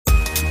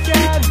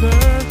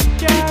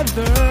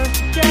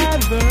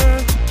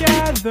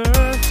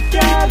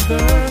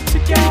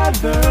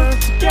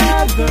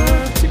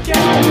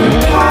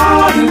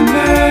Part in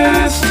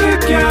this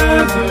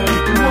together.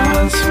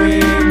 Once we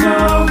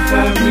know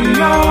that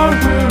we're all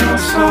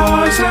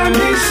stars, and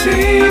we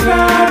see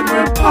that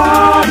we're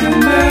part in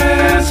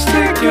this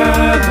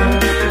together.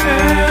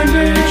 And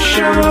it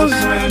shows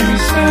when we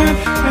stand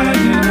hand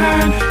in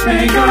hand,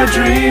 make our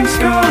dreams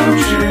come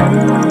true.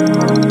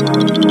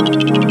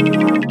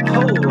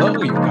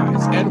 Hello, you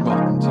guys, and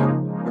welcome to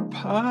We're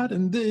Pod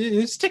in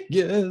This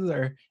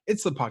Together.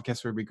 It's the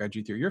podcast where we guide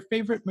you through your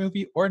favorite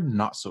movie or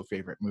not so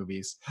favorite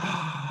movies.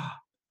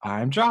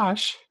 I'm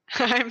Josh.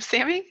 I'm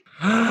Sammy.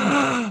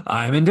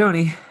 I'm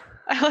Indoni.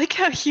 I like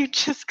how you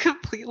just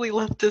completely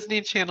left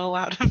Disney Channel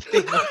out of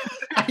the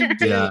I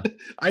did. Yeah.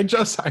 I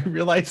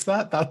realized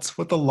that's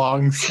what the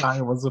long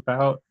sigh was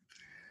about.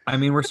 I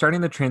mean, we're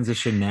starting the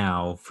transition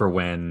now for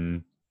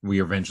when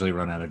we eventually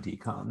run out of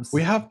DComs.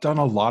 We have done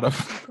a lot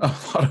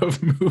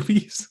of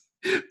movies,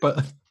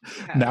 but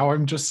now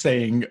I'm just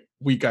saying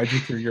we guide you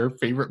through your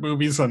favorite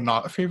movies and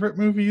not favorite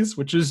movies,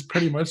 which is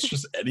pretty much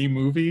just any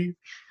movie.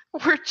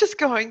 We're just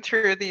going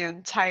through the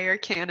entire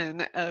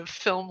canon of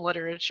film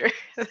literature.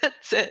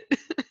 That's it.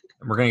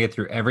 We're going to get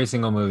through every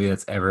single movie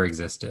that's ever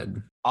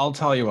existed. I'll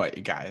tell you what,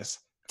 you guys.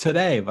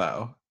 Today,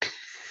 though,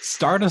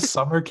 start a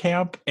summer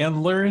camp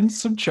and learn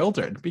some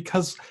children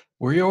because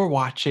we are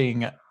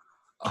watching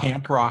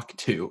Camp Rock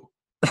 2.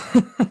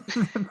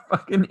 The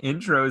fucking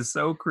intro is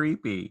so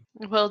creepy.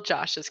 Well,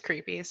 Josh is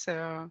creepy,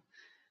 so...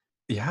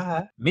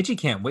 Yeah. Mitchie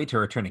can't wait to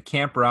return to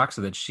Camp Rock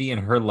so that she and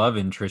her love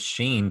interest,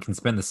 Shane, can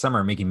spend the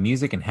summer making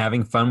music and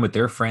having fun with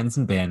their friends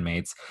and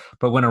bandmates.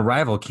 But when a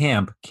rival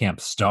camp, Camp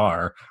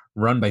Star,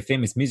 run by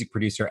famous music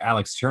producer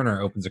Alex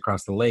Turner, opens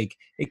across the lake,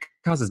 it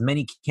causes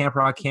many Camp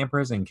Rock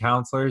campers and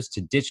counselors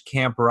to ditch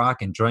Camp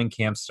Rock and join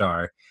Camp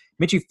Star.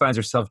 Mitchie finds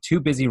herself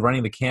too busy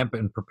running the camp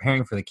and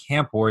preparing for the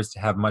camp wars to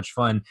have much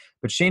fun.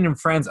 But Shane and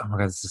friends, oh my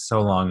god, this is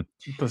so long,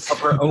 help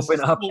her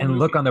open up and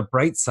look on the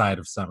bright side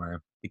of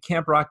summer. The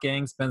Camp Rock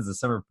gang spends the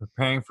summer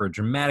preparing for a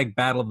dramatic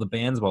battle of the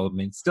bands while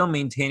still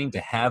maintaining to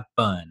have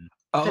fun.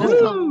 That is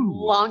the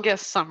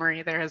longest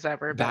summary there has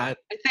ever been. I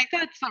think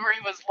that summary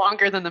was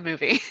longer than the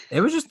movie. It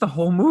was just the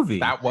whole movie.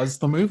 That was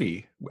the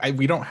movie.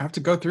 We don't have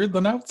to go through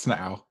the notes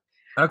now.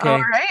 Okay.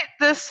 All right.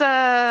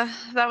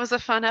 That was a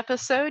fun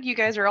episode. You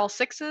guys are all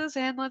sixes,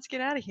 and let's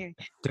get out of here.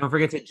 Don't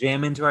forget to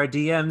jam into our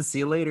DMs. See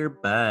you later.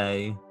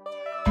 Bye.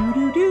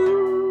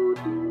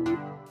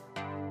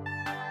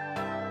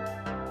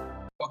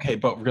 Okay,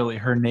 but really,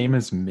 her name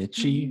is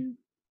Mitchie?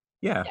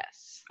 Yeah.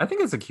 Yes. I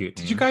think it's a cute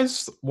name. Did you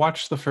guys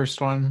watch the first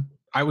one?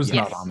 I was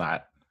not Yes. on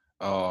that.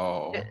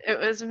 Oh. It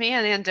was me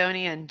and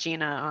Andoni and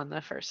Gina on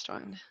the first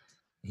one.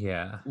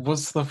 Yeah.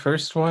 Was the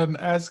first one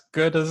as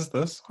good as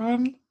this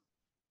one?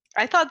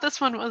 I thought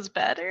this one was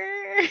better.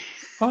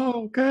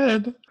 Oh,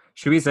 good.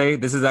 Should we say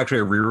this is actually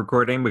a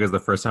re-recording because the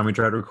first time we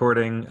tried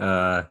recording,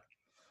 the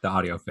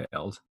audio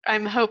failed.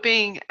 I'm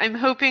hoping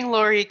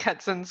Lori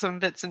cuts in some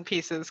bits and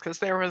pieces because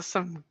there was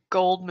some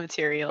gold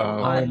material.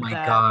 Oh my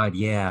god,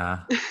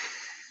 yeah.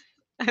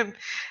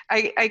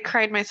 I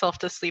cried myself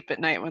to sleep at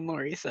night when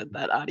Lori said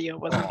that audio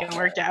wasn't going to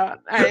work out.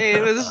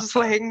 I was just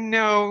like,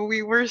 no,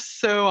 we were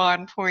so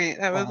on point.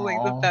 That was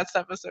like the best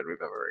episode we've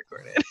ever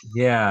recorded.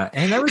 Yeah,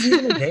 and that was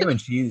even the day when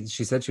she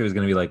said she was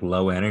going to be like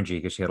low energy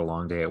because she had a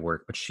long day at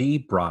work, but she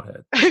brought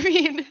it. I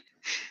mean,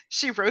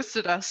 she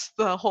roasted us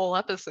the whole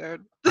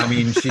episode. I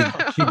mean, she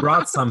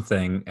brought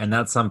something, and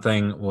that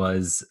something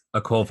was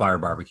a coal fire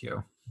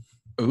barbecue.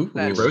 Ooh,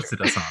 She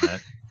roasted us on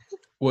it.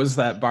 Was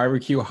that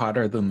barbecue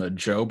hotter than the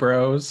Joe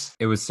Bros?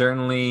 It was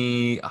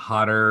certainly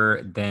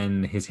hotter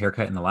than his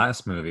haircut in the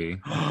last movie.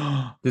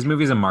 This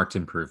movie is a marked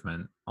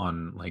improvement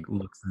on like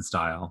looks and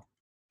style.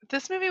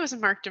 This movie was a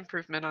marked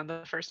improvement on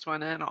the first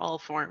one in all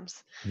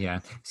forms. Yeah.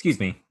 Excuse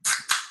me.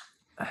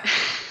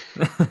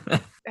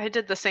 I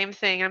did the same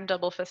thing. I'm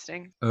double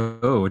fisting.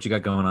 Oh, what you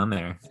got going on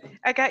there?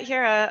 I got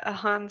here a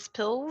Hans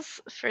Pils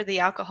for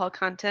the alcohol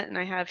content, and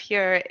I have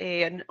here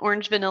an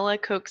orange vanilla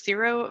Coke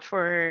Zero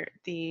for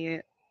the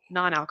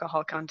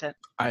non-alcohol content.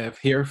 I have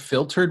here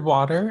filtered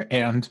water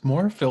and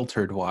more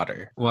filtered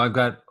water. Well, I've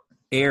got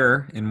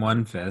air in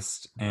one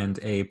fist and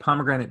a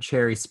pomegranate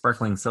cherry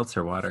sparkling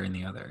seltzer water in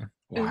the other.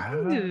 Wow.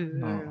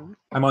 Ooh.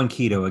 I'm on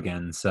keto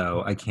again,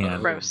 so I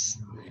can't. Gross.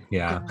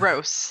 Yeah.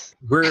 Gross.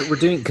 We're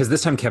doing, because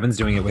this time Kevin's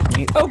doing it with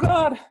me. Oh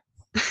God.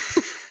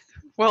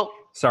 Well,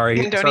 Sorry,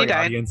 Andoni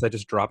died. audience. I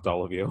just dropped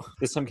all of you.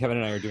 This time Kevin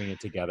and I are doing it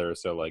together,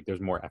 so like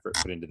there's more effort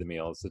put into the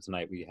meal. So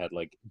tonight we had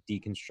like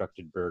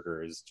deconstructed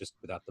burgers just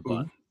without the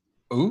bun.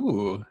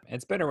 Ooh.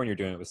 It's better when you're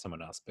doing it with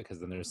someone else because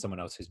then there's someone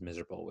else who's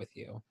miserable with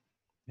you.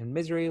 And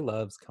misery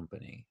loves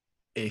company.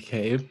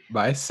 AKA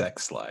my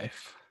sex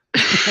life.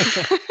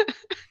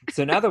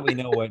 So now that we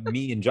know what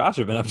me and Josh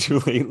have been up to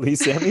lately,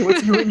 Sammy,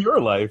 what's new in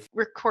your life?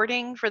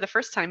 Recording for the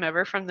first time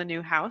ever from the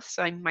new house,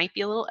 so I might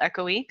be a little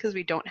echoey because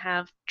we don't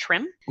have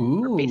trim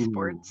or Ooh.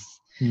 baseboards.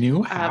 New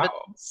but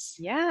house.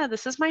 yeah,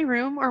 this is my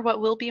room, or what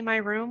will be my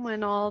room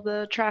when all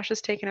the trash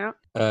is taken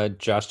out.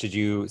 Josh, did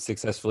you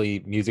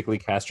successfully musically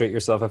castrate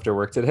yourself after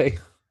work today?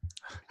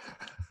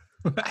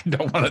 I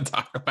don't want to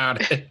talk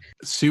about it.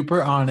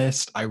 Super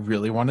honest, I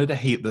really wanted to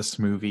hate this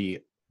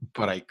movie,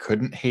 but I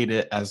couldn't hate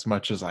it as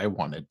much as I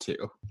wanted to.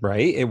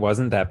 Right? It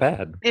wasn't that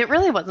bad. It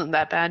really wasn't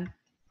that bad.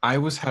 I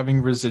was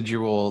having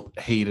residual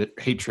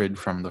hatred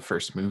from the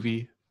first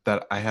movie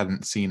that I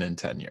hadn't seen in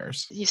 10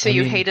 years. So I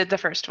you mean- hated the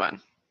first one.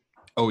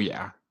 Oh,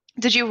 yeah.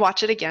 Did you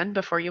watch it again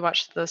before you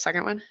watched the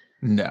second one?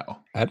 No.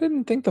 I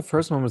didn't think the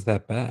first one was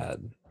that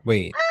bad.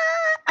 Wait,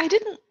 I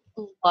didn't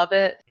love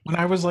it. When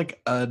I was like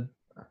a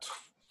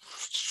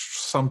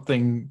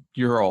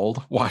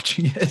something-year-old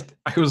watching it,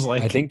 I was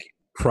like, I think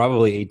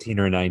probably 18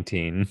 or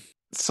 19.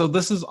 so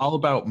this is all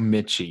about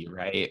Mitchie,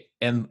 right?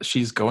 And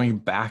she's going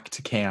back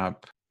to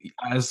camp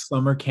as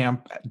summer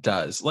camp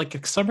does.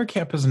 Like summer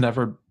camp is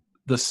never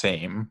the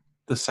same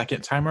the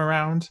second time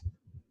around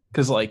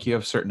because like you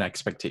have certain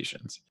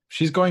expectations.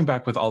 She's going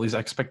back with all these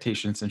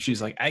expectations and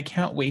she's like, I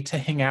can't wait to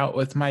hang out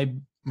with my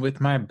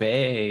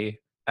bae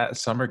at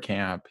summer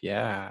camp.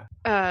 Yeah.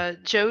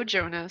 Joe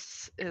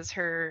Jonas is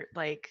her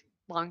like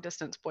long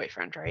distance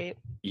boyfriend, right?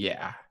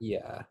 Yeah.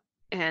 Yeah.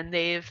 And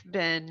they've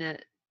been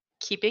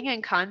keeping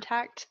in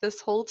contact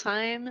this whole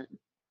time,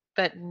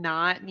 but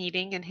not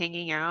meeting and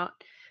hanging out.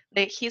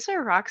 Like he's a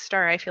rock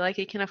star. I feel like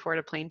he can afford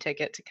a plane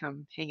ticket to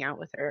come hang out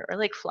with her or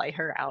like fly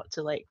her out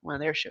to like one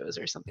of their shows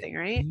or something,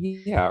 right?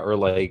 Yeah, or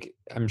like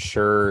I'm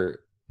sure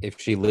if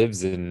she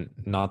lives in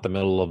not the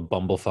middle of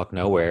bumblefuck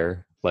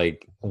nowhere,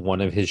 like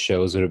one of his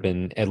shows would have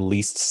been at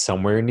least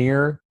somewhere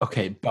near.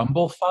 Okay,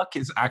 Bumblefuck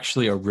is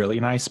actually a really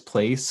nice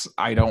place.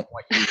 I don't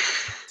want you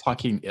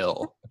talking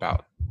ill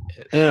about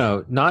it.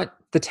 No, not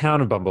the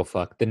town of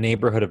Bumblefuck, the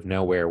neighborhood of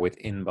nowhere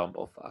within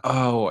Bumblefuck.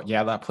 Oh,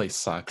 yeah, that place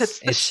sucks. That's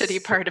the It's-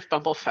 shitty part of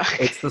Bumblefuck.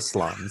 It's the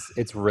slums.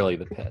 It's really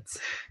the pits.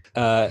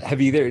 Have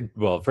either,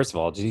 well, first of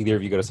all, did either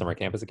of you go to summer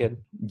camp as a kid?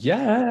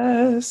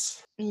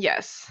 Yes.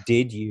 Yes.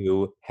 Did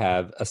you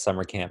have a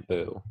summer camp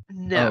boo?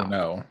 No. Oh,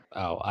 no.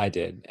 Oh, I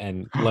did.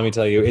 And let me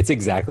tell you, it's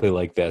exactly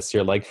like this.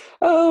 You're like,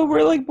 oh,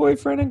 we're like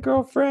boyfriend and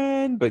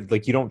girlfriend, but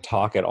like you don't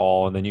talk at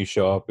all. And then you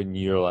show up and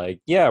you're like,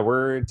 yeah,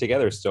 we're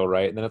together still,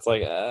 right? And then it's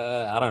like,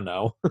 I don't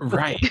know.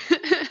 Right.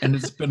 And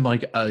it's been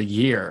like a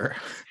year.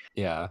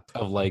 Yeah.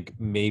 Of like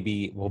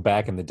maybe, well,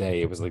 back in the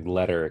day, it was like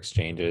letter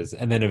exchanges.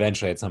 And then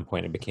eventually at some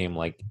point it became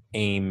like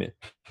AIM,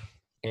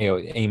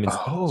 AIM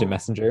Instant Oh.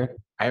 Messenger.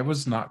 I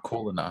was not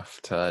cool enough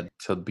to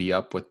be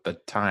up with the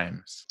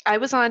times. I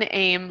was on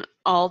AIM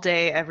all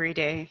day, every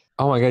day.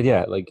 Oh my God,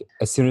 yeah. Like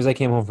as soon as I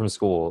came home from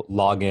school,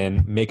 log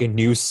in, make a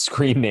new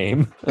screen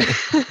name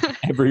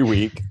every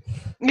week.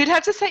 You'd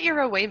have to set your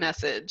away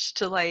message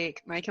to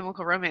like My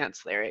Chemical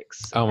Romance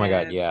lyrics. Oh my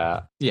God, and-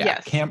 yeah. Yeah,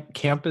 Yes.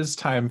 camp is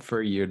time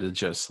for you to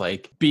just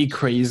like be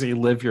crazy,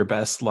 live your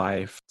best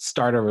life,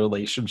 start a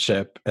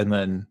relationship, and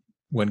then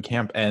when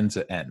camp ends,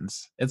 it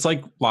ends. It's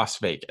like Las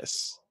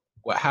Vegas.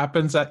 What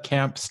happens at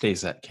camp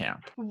stays at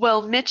camp.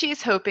 Well,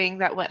 Mitchie's hoping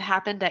that what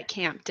happened at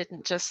camp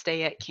didn't just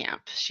stay at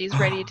camp. She's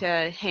ready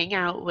to hang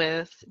out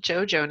with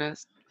Joe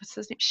Jonas. What's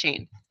his name?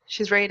 Shane.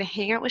 She's ready to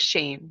hang out with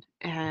Shane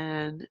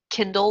and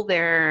kindle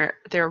their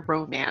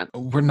romance.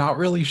 We're not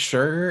really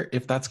sure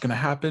if that's going to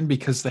happen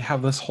because they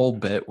have this whole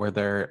bit where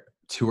their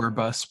tour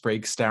bus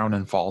breaks down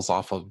and falls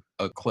off of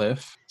a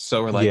cliff.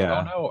 So we're like,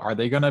 Yeah. oh no, are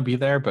they going to be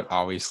there? But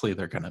obviously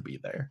they're going to be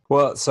there.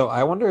 Well, so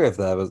I wonder if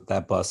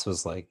that bus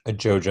was like a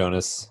Joe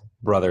Jonas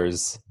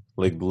Brothers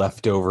like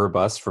leftover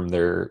bus from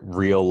their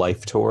real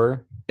life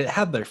tour. It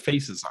had their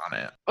faces on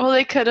it. Well,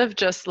 they could have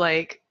just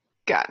like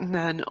gotten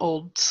an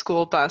old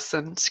school bus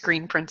and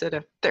screen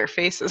printed their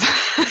faces.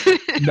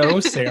 No,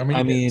 Sammy,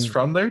 I mean- it's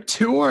from their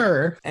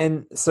tour.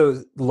 And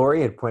so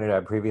Lori had pointed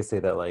out previously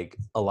that like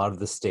a lot of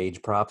the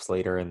stage props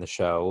later in the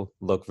show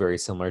look very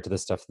similar to the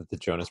stuff that the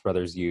Jonas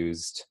Brothers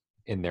used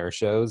in their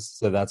shows.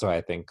 So that's why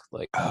I think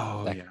like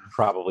Oh, that yeah.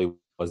 probably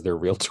was their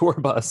real tour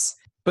bus.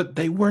 But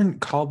they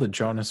weren't called the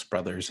Jonas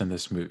Brothers in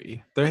this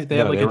movie. They had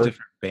No, like they a were-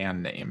 different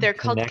band name. They're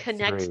called Connect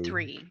Connect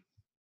Three. 3.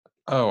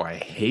 Oh, I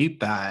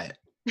hate that.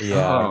 Yeah.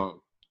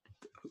 Oh.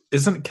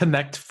 Isn't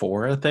Connect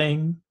 4 a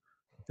thing?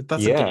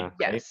 That's a Yeah. game,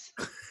 right? Yes.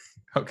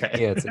 Okay.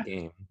 Yeah, it's a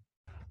game.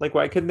 Like,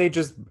 why couldn't they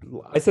just?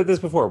 I said this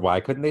before.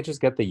 Why couldn't they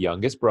just get the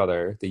youngest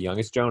brother, the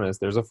youngest Jonas?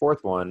 There's a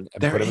fourth one,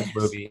 and There put him in the is.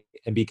 movie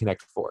and be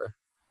Connect 4.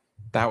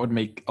 That would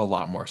make a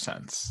lot more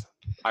sense.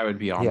 I would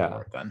be on Yeah.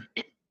 board then.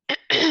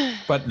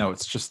 But no,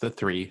 it's just the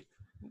three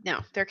No,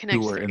 they're Connect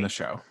who were 3. in the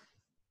show.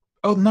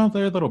 Oh no,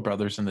 they're little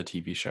brothers in the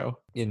TV show.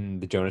 In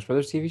the Jonas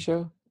Brothers TV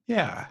show.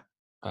 Yeah.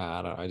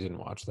 I don't know. I didn't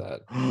watch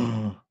that.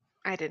 Me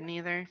I didn't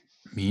either.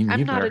 neither.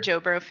 I'm not a Joe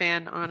Bro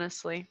fan,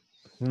 honestly.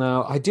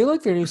 No, I do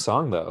like their new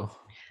song though.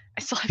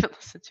 I still haven't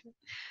listened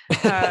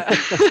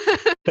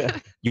to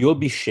it. You will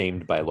be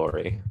shamed by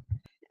Lori.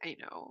 I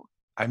know.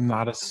 I'm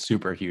not a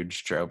super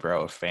huge Joe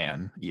Bro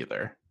fan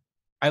either.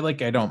 I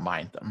don't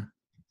mind them.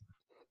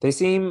 They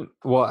seem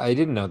well. I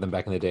didn't know them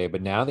back in the day,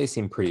 but now they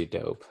seem pretty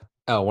dope.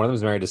 Oh, one of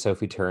them's married to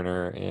Sophie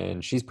Turner,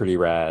 and she's pretty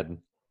rad.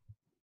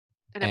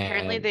 And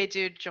apparently And- they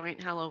do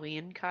joint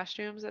Halloween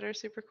costumes that are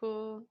super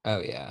cool. Oh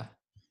yeah.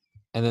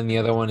 And then the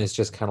other one is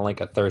just kind of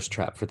like a thirst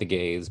trap for the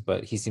gays,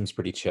 but he seems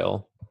pretty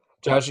chill.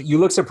 Josh, you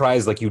look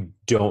surprised like you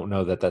don't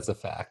know that that's a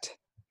fact.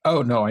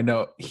 Oh no, I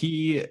know.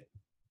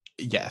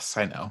 Yes,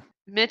 I know.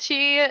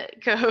 Mitchie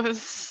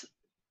goes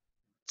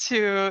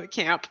to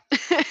camp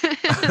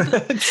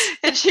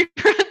and she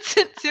runs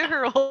into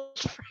her old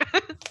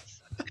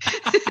friends.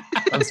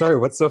 I'm sorry,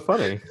 what's so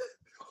funny?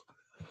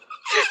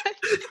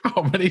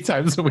 How many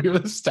times have we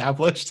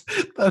established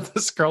that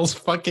this girl's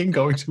fucking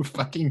going to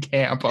fucking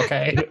camp,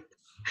 okay?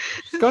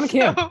 She's going to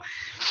camp.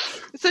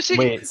 So she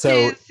Wait,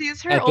 so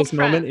sees her At old this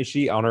moment, friend. is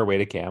she on her way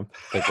to camp?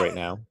 Like right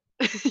now?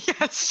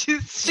 Yes,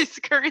 she's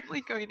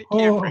currently going to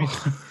camp right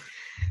now. Oh.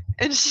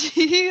 And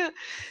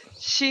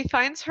she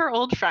finds her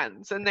old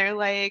friends and they're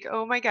like,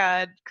 "Oh my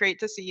god, great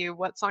to see you.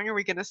 What song are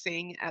we going to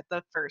sing at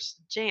the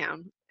first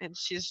jam?" And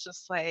she's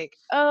just like,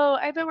 "Oh,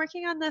 I've been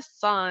working on this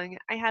song.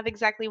 I have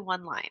exactly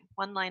one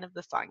line of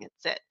the song.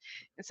 It's it."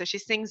 And so she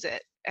sings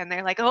it and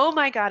they're like, "Oh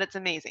my god, it's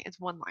amazing. It's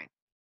one line."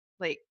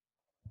 Like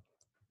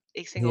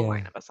a single Yeah.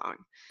 line of a song.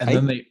 And I-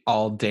 then they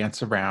all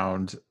dance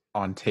around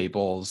on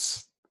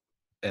tables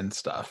and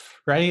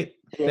stuff, right?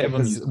 They have a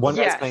Because musical- one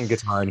guy's Yes. playing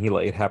guitar and he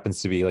like it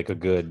happens to be like a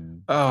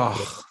good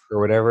Oh, or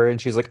whatever, and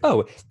she's like,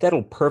 "Oh,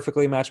 that'll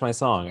perfectly match my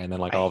song." And then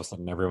like all of I- a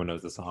sudden, everyone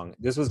knows the song.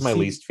 This was my See-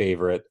 least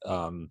favorite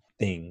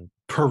thing.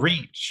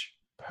 preach.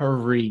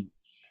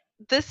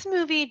 This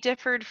movie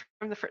differed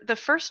from the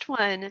first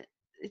one.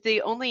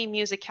 The only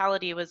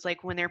musicality was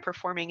like when they're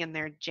performing in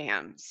their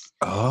jams.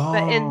 Oh,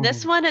 But in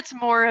this one, it's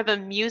more of a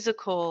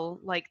musical.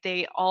 Like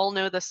they all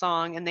know the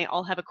song and they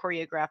all have a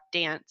choreographed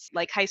dance,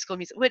 like High School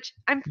Music. Which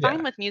I'm fine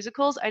Yeah. with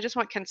musicals. I just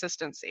want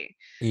consistency.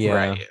 Yeah,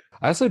 right.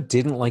 I also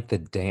didn't like the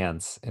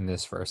dance in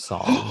this first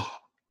song.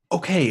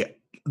 Okay,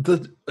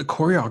 the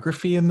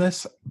choreography in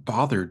this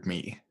bothered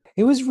me.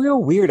 It was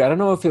real weird. I don't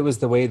know if it was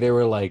the way they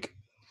were like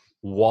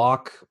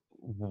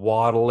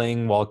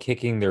waddling while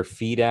kicking their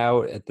feet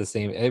out at the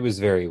same. It was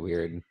very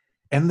weird.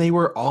 And they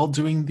were all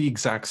doing the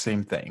exact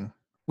same thing,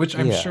 which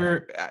I'm Yeah.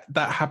 sure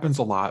that happens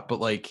a lot, but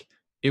like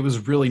it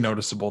was really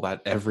noticeable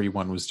that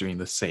everyone was doing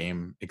the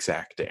same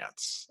exact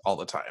dance all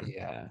the time.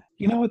 Yeah.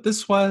 You know what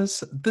this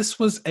was? This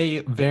was a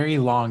very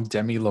long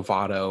Demi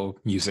Lovato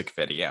music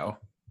video.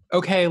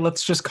 Okay,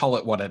 let's just call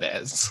it what it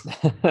is.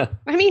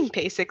 I mean,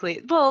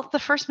 basically, well, the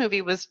first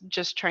movie was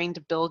just trying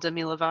to build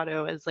Demi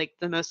Lovato as like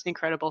the most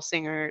incredible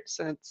singer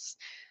since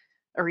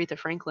Aretha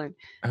Franklin.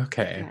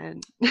 Okay.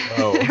 And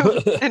Whoa.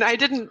 and I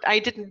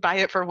didn't buy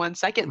it for 1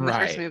 second in the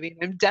first Right. movie.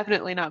 I'm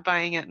definitely not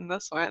buying it in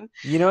this one.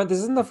 You know what? This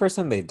isn't the first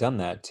time they've done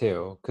that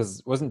too.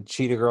 Because wasn't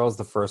Cheetah Girls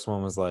the first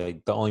one was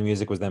like the only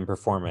music was them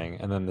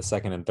performing, and then the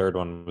second and third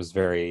one was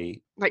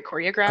very Like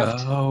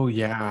choreographed. Oh,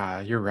 yeah,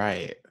 you're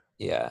right.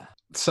 yeah.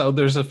 So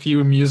there's a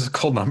few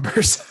musical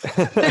numbers.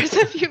 There's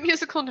a few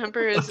musical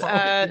numbers. That's all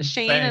I can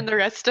Shane say. and the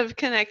rest of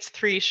Connect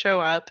 3 show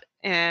up,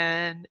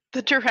 and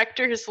the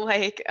director is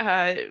like,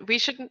 we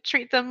shouldn't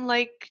treat them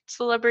like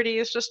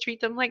celebrities, just treat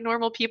them like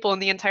normal people.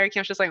 And the entire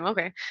camp's just like,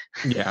 okay.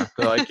 Yeah,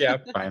 they're like, yeah,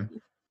 fine.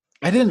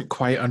 I didn't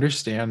quite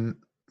understand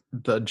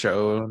the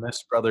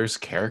Jonas Brothers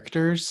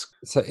characters.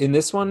 So in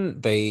this one,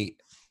 I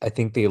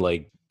think they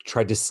like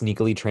tried to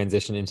sneakily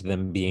transition into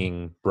them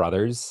being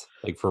brothers,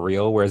 like for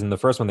real. Whereas in the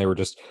first one, they were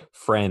just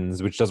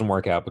friends, which doesn't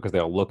work out because they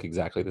all look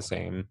exactly the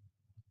same.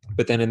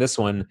 But then in this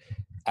one,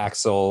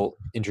 Axel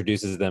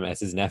introduces them as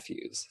his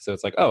nephews. So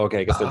it's like, oh, okay,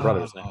 I guess they're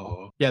brothers now.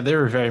 Oh. Yeah, they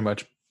were very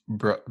much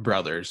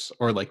brothers,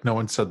 or like no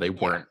one said they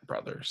weren't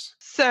brothers.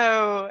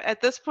 So at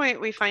this point,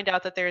 we find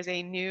out that there's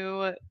a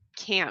new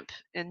camp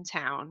in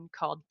town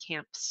called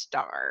Camp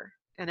Star,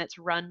 and it's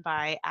run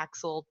by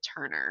Axel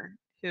Turner,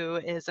 who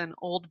is an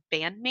old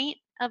bandmate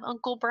of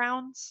Uncle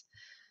Brown's.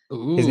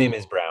 His name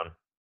is Ooh. Brown.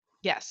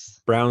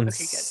 Yes, Brown Okay,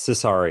 good.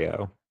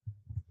 Cesario.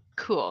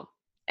 cool.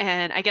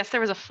 And I guess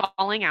there was a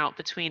falling out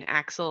between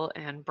Axel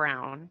and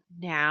Brown.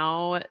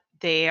 Now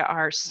they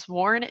are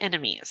sworn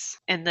enemies,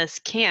 and this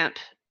camp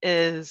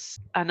is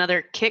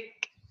another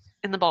kick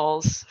in the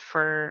balls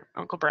for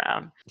Uncle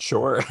Brown.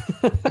 Sure.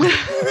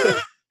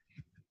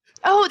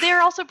 Oh,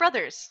 they're also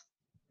brothers.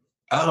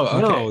 Oh,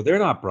 okay. No, they're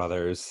not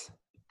brothers.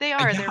 They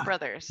are. Yeah, They're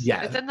brothers.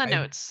 yeah, It's in the I-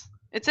 notes.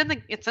 It's in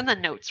the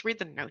notes. Read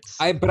the notes.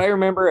 But I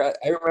remember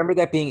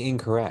that being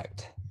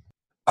incorrect.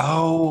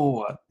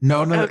 Oh,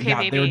 no. Okay, Yeah,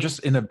 they were maybe. just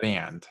in a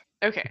band.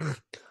 Okay.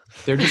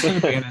 They're just in a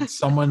band,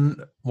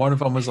 and one of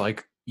them was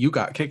like, "You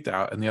got kicked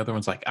out," and the other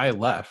one's like, "I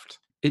left."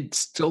 It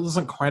still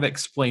doesn't quite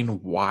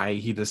explain why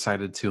he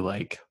decided to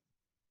like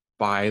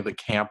buy the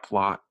camp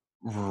lot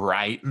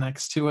right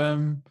next to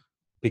him.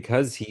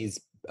 Because he's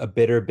a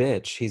bitter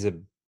bitch. He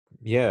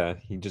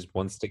just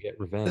wants to get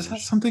revenge. Is that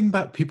something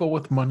that people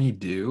with money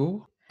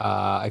do?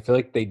 I feel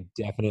like they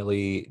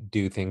definitely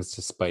do things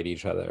to spite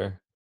each other.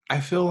 I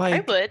feel I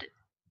like would.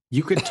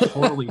 you could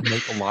totally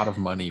make a lot of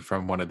money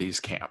from one of these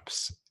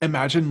camps.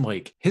 Imagine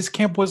like his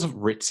camp was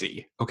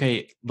ritzy,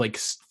 okay? Like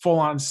full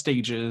on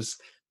stages.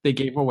 They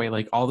gave away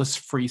like all this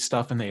free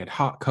stuff and they had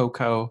hot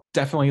cocoa.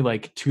 Definitely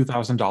like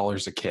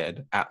 $2,000 a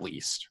kid at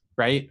least,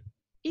 right?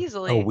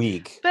 easily. A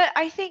week. But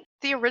I think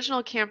the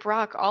original Camp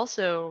Rock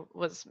also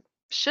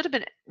should have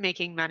been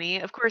making money.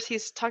 Of course,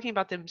 he's talking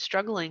about them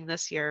struggling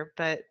this year,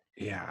 but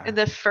Yeah. in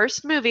the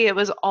first movie, it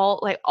was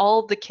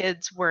all the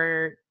kids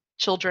were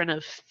children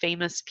of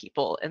famous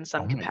people in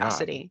some Oh my God.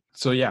 capacity.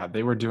 So yeah,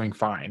 they were doing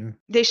fine.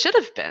 They should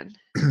have been.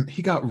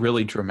 He got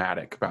really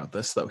dramatic about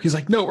this though. He's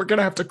like, "No, we're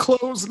gonna have to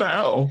close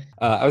now."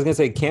 I was gonna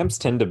say camps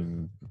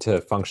tend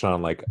to function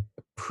on like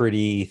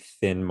pretty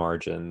thin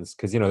margins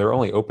because they're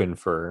only open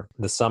for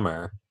the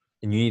summer,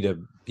 and you need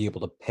to be able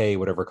to pay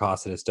whatever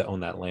cost it is to own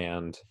that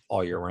land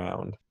all year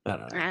round. I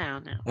don't know. I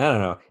don't know. I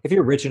don't know. If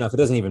you're rich enough, it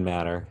doesn't even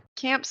matter.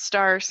 Camp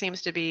Star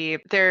seems to be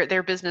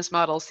their business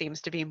model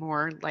seems to be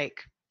more like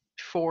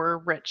for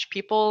rich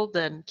people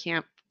than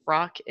Camp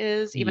Rock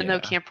is, even though Yeah.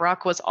 Camp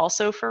Rock was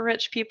also for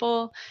rich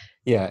people.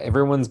 Yeah,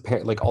 everyone's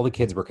like all the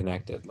kids were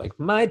connected. Like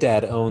my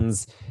dad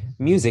owns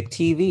music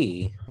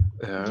TV.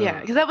 Yeah,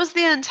 because that was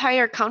the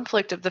entire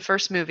conflict of the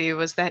first movie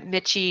was that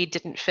Mitchie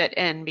didn't fit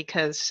in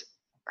because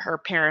her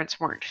parents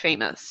weren't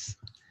famous.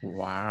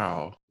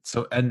 Wow.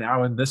 So and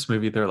now in this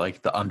movie they're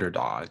like the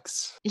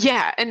underdogs.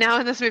 Yeah, and now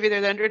in this movie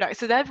they're the underdog.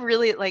 So that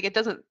really like it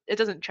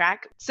doesn't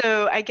track.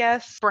 So I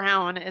guess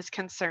Brown is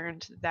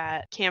concerned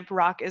that Camp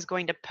Rock is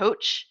going to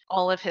poach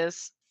all of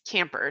his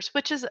campers,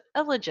 which is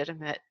a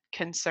legitimate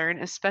concern,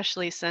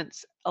 especially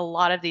since a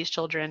lot of these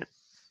children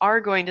are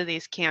going to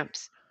these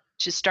camps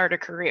to start a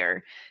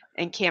career.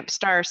 And Camp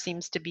Star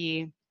seems to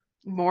be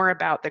more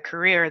about the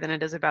career than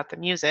it is about the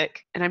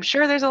music. And I'm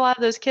sure there's a lot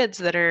of those kids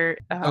that are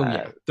Oh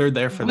yeah, they're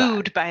there for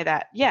wooed that. by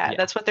that. Yeah, Yeah.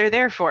 that's what they're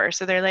there for.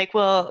 So they're like,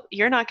 well,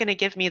 you're not going to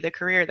give me the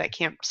career that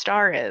Camp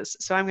Star is,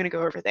 so I'm going to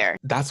go over there.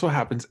 That's what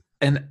happens.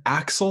 And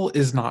Axel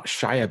is not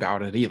shy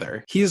about it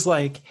either. He's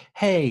like,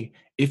 "Hey,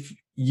 if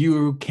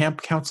you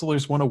camp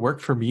counselors want to work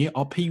for me,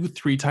 I'll pay you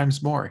 3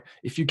 times more.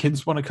 If you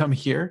kids want to come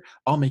here,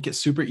 I'll make it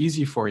super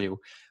easy for you.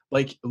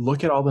 Like,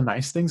 look at all the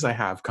nice things I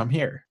have. Come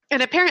here."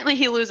 And apparently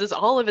he loses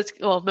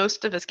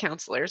most of his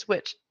counselors,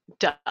 which,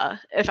 duh.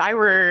 If I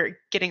were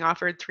getting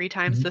offered 3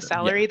 times the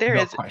salary, there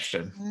no is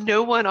question.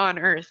 no one on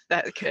earth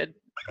that could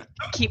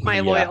keep my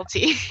Yeah.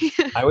 loyalty.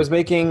 I was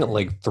making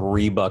like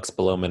 $3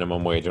 below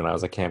minimum wage when I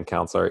was a camp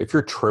counselor. If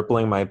you're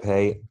tripling my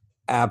pay,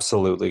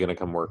 absolutely gonna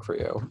come work for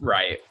you.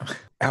 Right.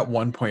 At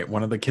one point,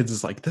 one of the kids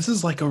is like, "This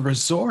is like a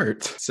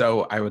resort."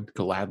 So I would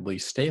gladly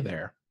stay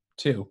there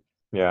too.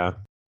 Yeah.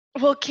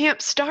 Well,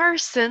 Camp Star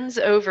sends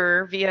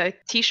over via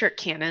t-shirt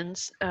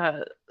cannons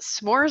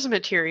s'mores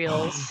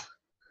materials.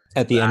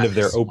 At the end That of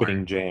their is smart.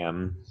 opening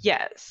jam.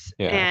 Yes,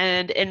 Yeah.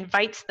 and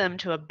invites them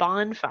to a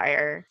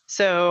bonfire.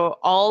 So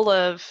all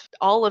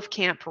of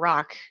Camp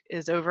Rock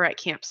is over at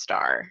Camp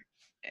Star,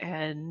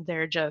 and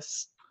they're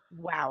just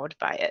wowed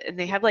by it. And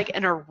they have like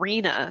an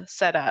arena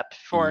set up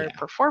for Yeah.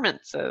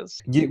 performances.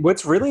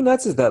 What's really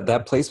nuts is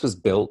that place was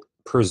built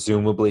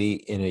presumably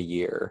in a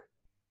year.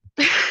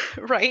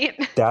 Right?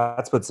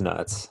 That's what's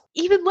nuts.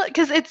 Even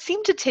because it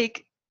seemed to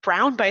take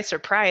Brown by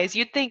surprise.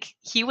 You'd think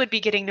he would be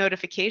getting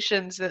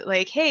notifications that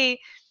like, hey,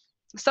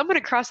 someone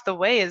across the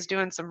way is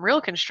doing some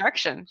real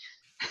construction.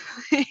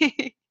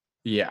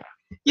 Yeah.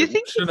 You It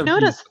think he'd shouldn't be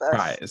notice a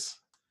surprise.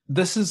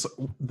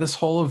 This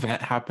whole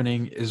event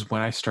happening is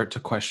when I start to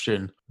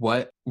question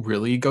what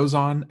really goes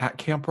on at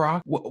Camp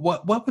Rock.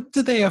 What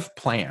did they have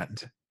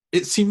planned?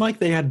 It seemed like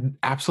they had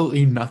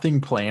absolutely nothing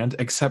planned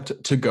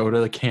except to go to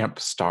the Camp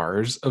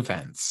Stars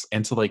events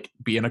and to like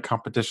be in a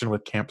competition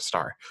with Camp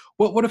Star.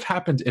 What would have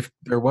happened if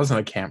there wasn't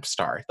a Camp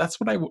Star? That's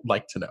what I would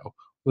like to know.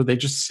 Would they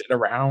just sit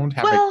around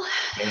have Well,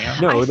 a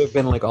jam? No, I it would have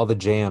been like all the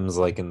jams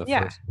like in the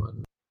Yeah. first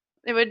one.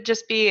 it would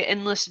just be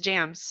endless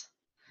jams.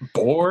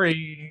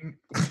 Boring.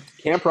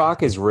 Camp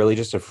Rock is really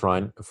just a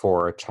front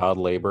for child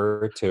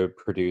labor to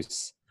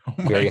produce Oh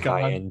my very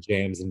God. high-end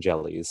jams and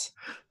jellies.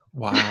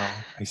 Wow,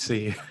 I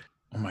see.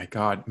 Oh my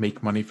God,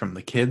 make money from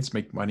the kids,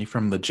 make money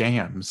from the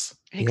jams.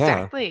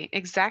 Yeah.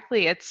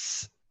 Exactly.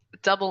 It's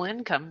double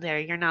income there.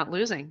 You're not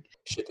losing.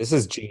 Shit, this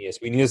is genius.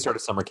 We need to start a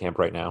summer camp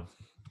right now.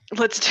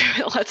 Let's do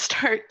it. Let's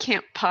start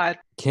Camp Pod.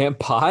 Camp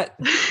Pot?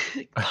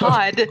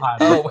 Pod.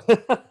 Oh.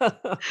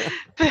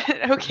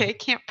 But okay,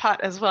 Camp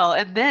Pot as well.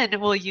 And then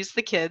we'll use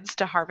the kids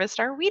to harvest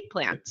our weed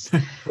plants.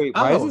 Wait,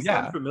 why does Oh, this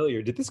yeah. sound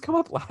familiar? Did this come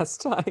up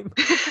last time?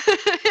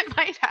 It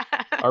might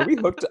have. Are we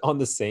hooked on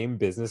the same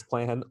business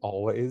plan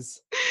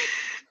always?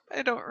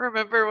 I don't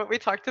remember what we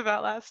talked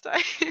about last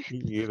time. Me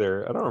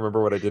either. I don't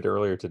remember what I did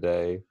earlier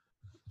today.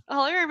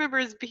 All I remember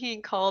is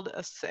being called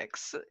a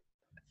 6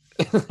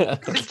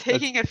 and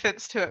taking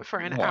offense to it for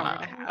an hour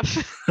and a Wow.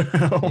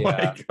 half. Oh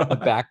Yeah, my the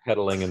God.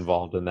 backpedaling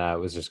involved in that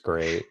was just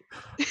great.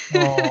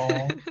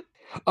 Aw.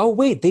 Oh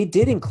wait, they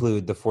did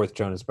include the fourth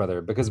Jonas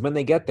brother because when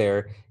they get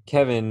there,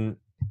 Kevin.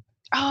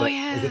 Oh,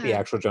 Is it the yeah.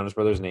 actual Jonas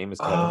brothers' name? Is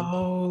Kevin?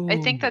 Oh,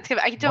 I think that's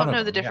Kevin. I don't of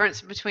know the them, yeah.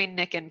 difference between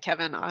Nick and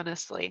Kevin,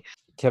 honestly.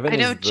 Kevin. I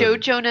know is the Joe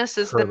Jonas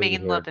is the curly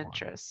main love haired one.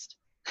 interest.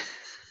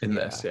 in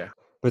this, yeah.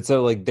 But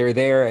so like they're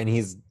there and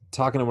he's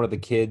talking to one of the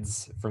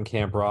kids from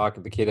Camp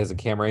Rock. The kid has a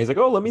camera. He's like,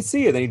 "Oh, let me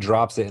see it." Then he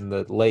drops it in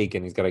the lake,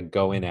 and he's got to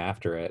go in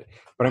after it.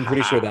 But I'm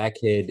pretty sure that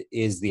kid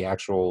is the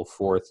actual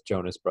fourth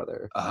Jonas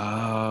brother.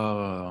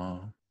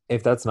 Oh.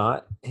 If that's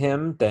not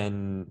him,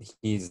 then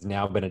he's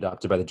now been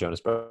adopted by the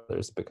Jonas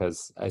Brothers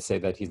because I say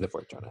that he's the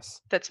fourth Jonas.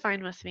 That's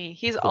fine with me.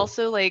 He's Cool.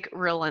 also like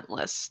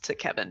relentless to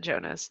Kevin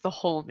Jonas the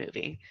whole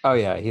movie. Oh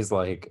yeah, he's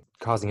like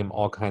causing him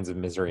all kinds of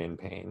misery and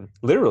pain.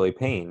 Literally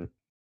pain.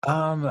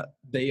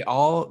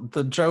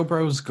 The Joe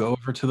Bros go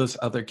over to this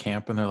other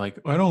camp and they're like,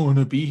 I don't want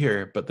to be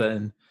here. But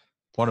then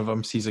one of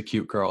them sees a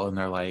cute girl and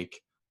they're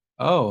like,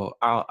 oh,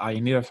 I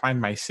need to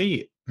find my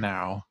seat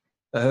now.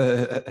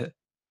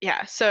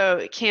 Yeah,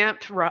 so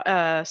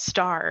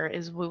Star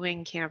is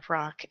wooing Camp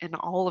Rock in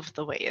all of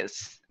the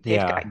ways. They've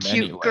Yeah, got many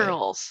cute ways.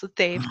 girls,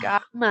 they've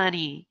got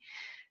money,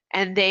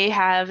 and they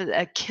have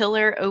a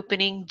killer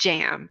opening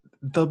jam.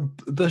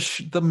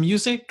 The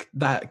music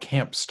that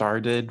Camp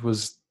Star did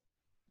was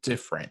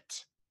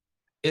different.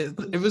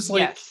 It was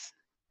like Yes,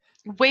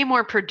 way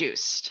more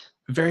produced.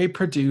 very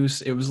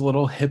produced. It was a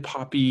little hip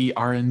hoppy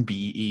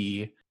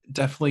R&B.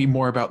 Definitely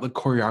more about the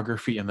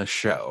choreography in the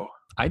show.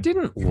 I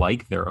didn't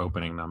like their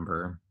opening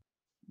number.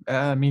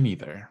 Me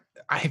neither.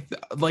 I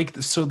like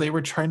so they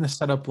were trying to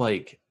set up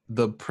like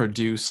the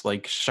produce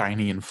like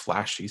shiny and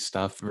flashy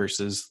stuff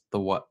versus the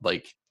what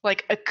like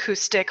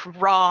acoustic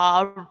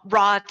raw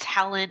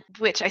talent,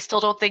 which I still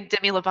don't think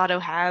Demi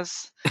Lovato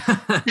has.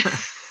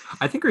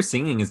 I think her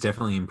singing is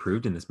definitely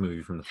improved in this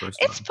movie from the first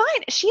It's one.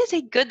 fine. She is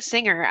a good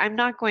singer. I'm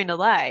not going to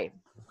lie.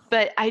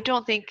 But I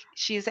don't think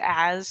she's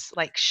as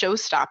like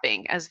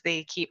show-stopping as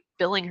they keep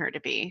billing her to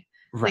be.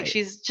 right. Like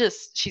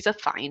she's a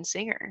fine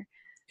singer.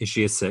 Is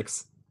she a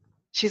 6?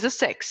 She's a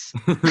 6.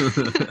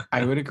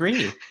 I would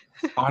agree.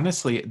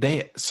 Honestly,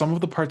 some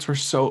of the parts were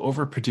so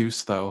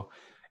overproduced though.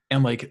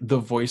 And like the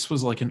voice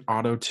was like an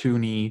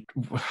auto-tuney.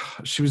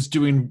 She was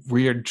doing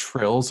weird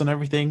trills and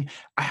everything.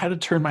 I had to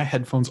turn my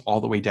headphones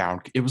all the way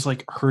down. It was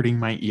like hurting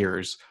my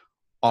ears.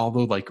 All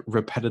the like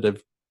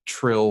repetitive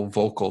trill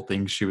vocal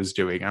things she was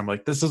doing. I'm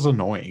like, this is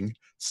annoying.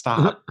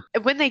 Stop.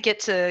 When they get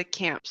to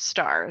Camp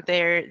Star,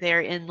 they're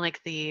in like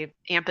the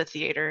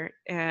amphitheater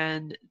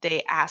and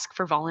they ask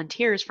for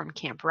volunteers from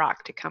Camp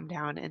Rock to come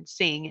down and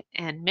sing,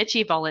 and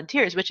Mitchie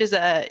volunteers, which is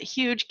a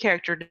huge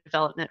character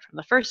development from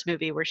the first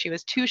movie where she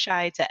was too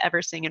shy to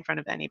ever sing in front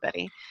of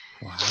anybody.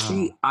 Wow.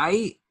 See,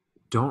 I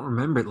don't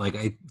remember. Like,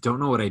 I don't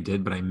know what I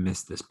did, but I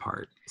missed this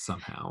part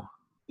somehow.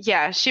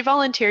 Yeah, she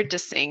volunteered to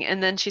sing,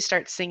 and then she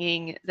starts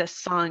singing this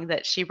song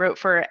that she wrote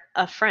for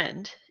a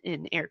friend,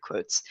 in air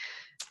quotes.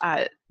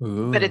 But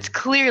it's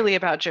clearly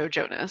about Joe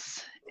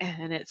Jonas,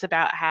 and it's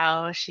about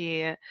how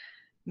she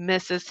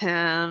misses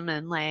him,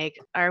 and like,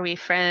 are we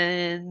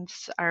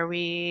friends? Are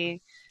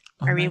we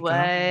Oh my what?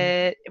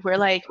 God.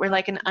 We're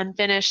like an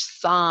unfinished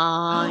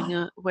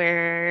song.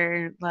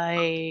 We're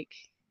like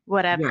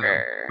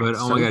whatever. But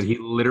oh So my god, he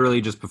literally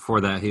just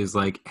before that, he was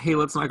like, hey,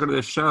 let's not go to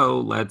the show.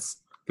 Let's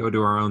go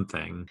do our own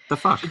thing. The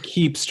fuck? She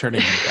keeps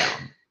turning him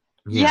down.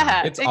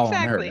 Yeah, It's all on her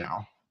exactly.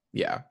 now.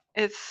 Yeah.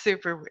 It's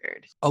super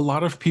weird. A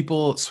lot of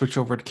people switch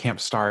over to Camp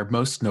Star.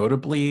 Most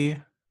notably,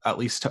 at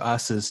least to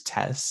us, is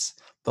Tess,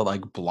 the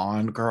like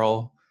blonde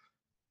girl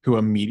who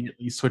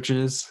immediately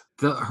switches.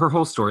 Her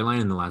whole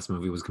storyline in the last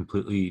movie was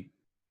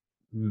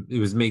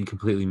made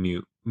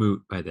completely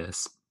moot by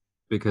this,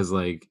 because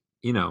like,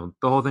 you know,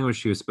 the whole thing was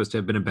she was supposed to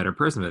have been a better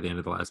person by the end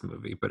of the last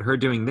movie, but her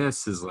doing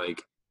this is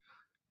like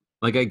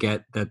I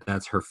get that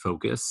that's her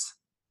focus,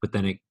 but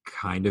then it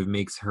kind of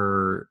makes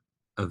her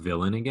a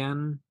villain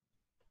again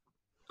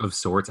of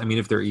sorts. I mean,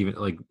 if there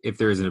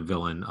isn't a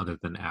villain other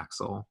than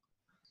Axel.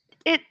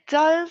 It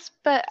does,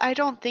 but I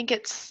don't think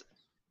it's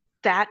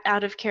that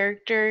out of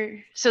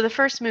character. So the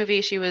first movie,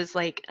 she was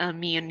like a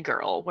mean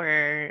girl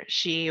where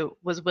she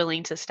was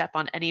willing to step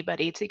on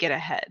anybody to get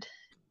ahead.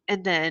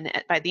 And then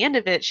by the end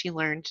of it, she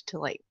learned to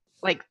like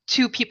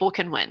two people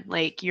can win.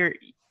 Like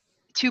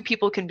two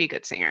people can be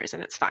good singers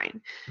and it's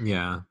fine.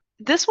 Yeah.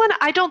 This one,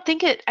 I don't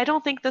think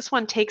this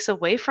one takes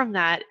away from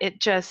that.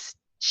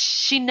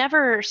 She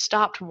never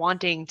stopped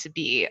wanting to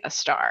be a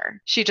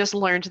star. She just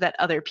learned that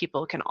other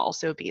people can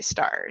also be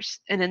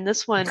stars. And in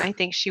this one, I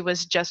think she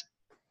was just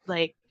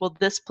like, well,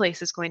 this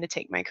place is going to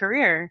take my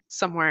career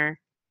somewhere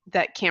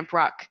that Camp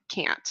Rock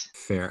can't.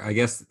 Fair. I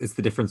guess it's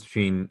the difference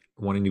between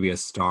wanting to be a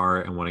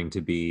star and wanting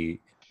to be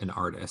an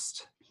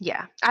artist.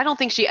 Yeah. I don't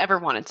think she ever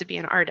wanted to be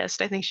an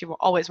artist. I think she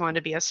always wanted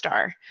to be a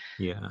star.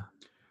 Yeah.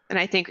 And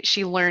I think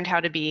she learned how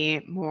to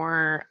be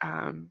more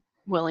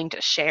willing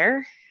to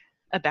share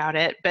about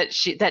it, but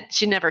she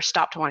never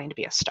stopped wanting to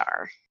be a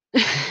star.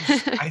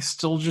 I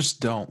still just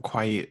don't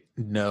quite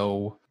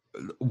know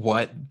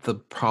what the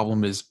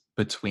problem is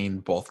between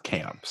both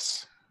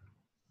camps.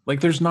 Like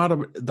there's not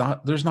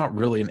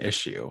really an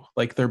issue.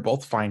 Like they're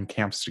both fine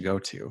camps to go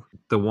to.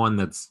 The one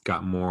that's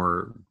got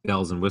more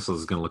bells and whistles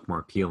is going to look more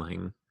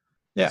appealing.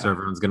 Yeah. So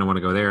everyone's going to want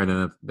to go there, and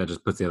then that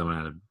just puts the other one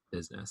out of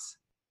business.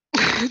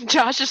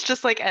 Josh is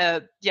just like,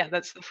 yeah,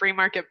 that's the free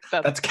market.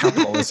 That's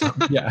capitalism.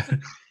 Yeah.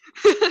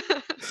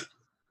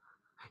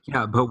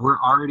 Yeah, but we're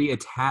already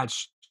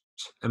attached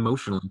attached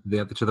emotionally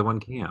to the one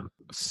camp.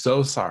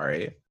 So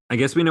sorry. I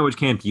guess we know which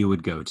camp you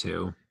would go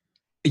to.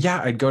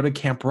 Yeah, I'd go to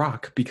Camp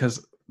Rock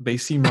because they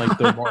seem like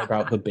they're more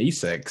about the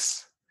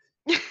basics.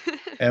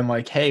 And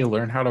like, hey,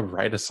 learn how to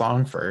write a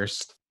song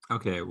first.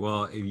 Okay,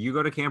 well, if you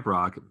go to Camp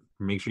Rock,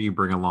 make sure you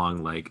bring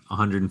along like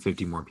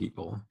 150 more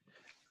people.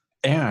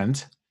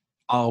 And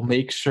I'll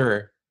make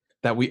sure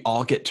that we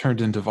all get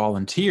turned into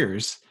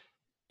volunteers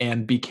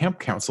and be camp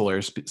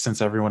counselors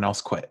since everyone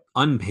else quit.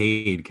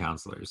 Unpaid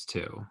counselors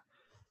too.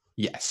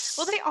 Yes.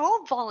 Well, they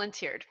all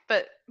volunteered,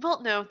 but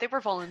no, they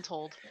were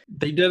voluntold.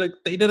 They did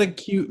a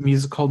cute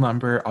musical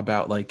number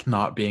about like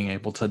not being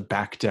able to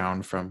back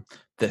down from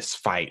this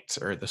fight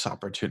or this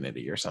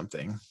opportunity or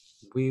something.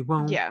 We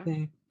won't Yeah.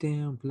 back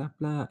down, blah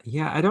blah.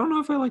 Yeah, I don't know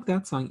if I like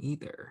that song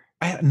either.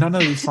 None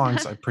of these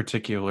songs I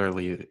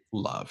particularly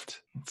loved.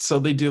 So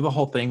they do the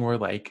whole thing where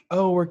like,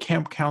 oh, we're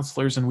camp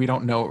counselors and we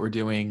don't know what we're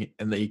doing,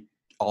 and they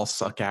all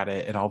suck at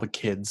it, and all the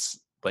kids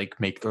like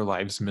make their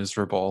lives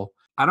miserable.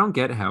 I don't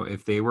get how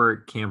if they were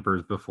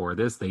campers before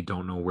this, they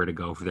don't know where to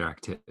go for their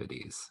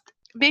activities.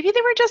 Maybe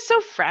they were just so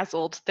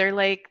frazzled. They're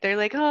like,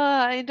 oh,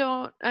 I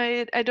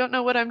don't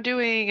know what I'm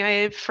doing.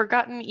 I've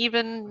forgotten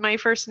even my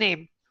first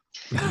name.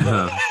 Do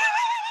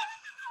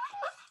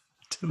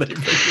they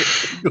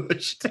forget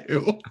English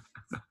too?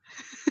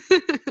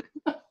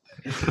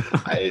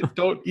 I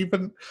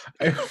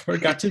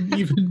forgot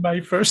even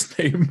my first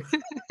name.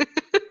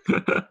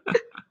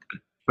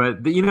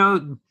 But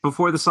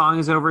before the song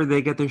is over,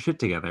 they get their shit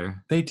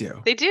together. They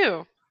do. They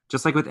do.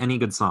 Just like with any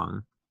good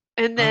song.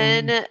 And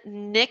then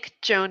Nick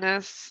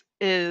Jonas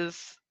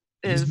is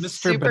He's Mr.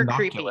 super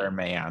Binocular creepy,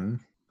 Man.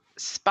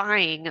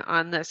 spying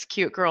on this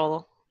cute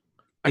girl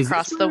Is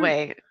across this the where-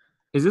 way.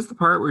 Is this the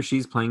part where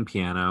she's playing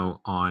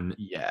piano on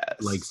Yes.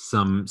 like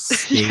some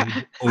stage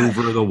Yeah.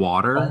 over the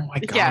water? Oh my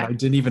god, Yeah. I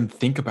didn't even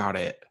think about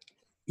it.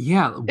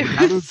 Yeah, It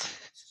that was is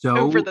so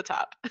over the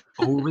top.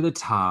 over the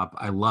top.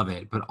 I love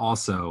it, but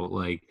also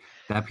like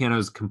that piano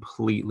is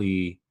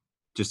completely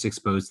just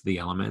exposed to the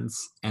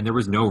elements, and there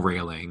was no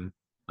railing.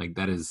 Like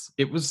that is,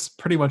 It was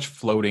pretty much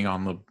floating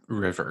on the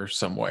river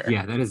somewhere.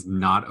 yeah, that is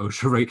not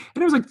OSHA right,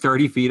 and it was like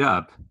 30 feet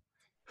up.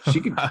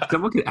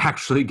 Someone could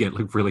actually get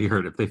like really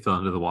hurt if they fell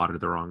into the water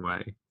the wrong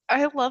way.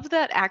 I love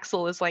that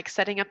Axel is like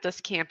setting up this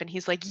camp and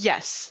he's like,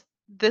 yes,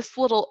 this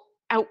little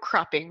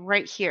outcropping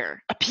right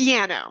here, a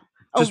piano,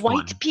 Just a white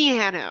one.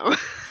 piano.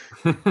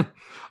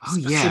 Oh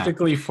yeah,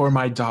 Specifically for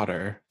my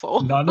daughter.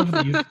 None of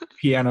these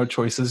piano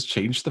choices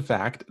change the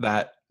fact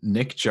that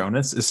Nick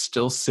Jonas is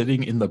still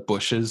sitting in the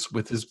bushes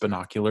with his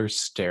binoculars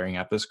staring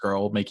at this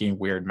girl making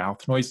weird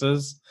mouth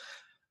noises.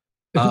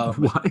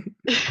 what?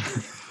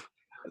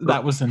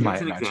 That was in my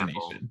Here's an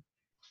example. imagination.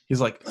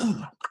 He's like,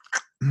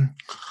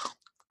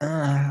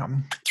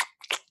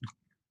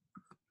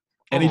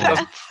 and he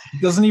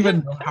doesn't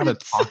even know how to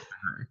talk to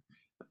her.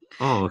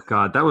 Oh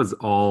god, that was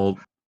all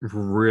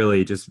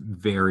really just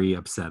very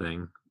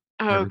upsetting.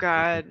 Oh Everything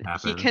God,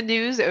 that he happened.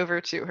 canoes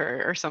over to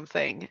her or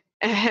something.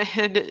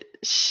 And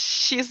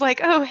she's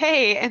like, oh,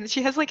 hey. And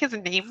she has like his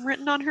name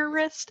written on her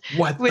wrist,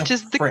 What which the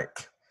is the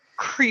frick?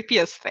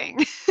 creepiest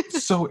thing.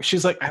 So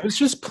she's like, I was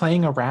just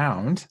playing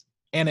around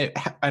and I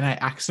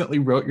accidentally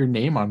wrote your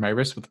name on my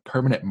wrist with a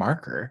permanent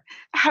marker.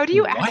 How do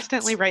you What?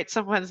 accidentally write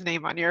someone's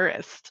name on your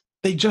wrist?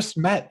 They just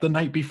met the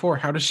night before.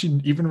 How does she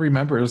even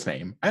remember his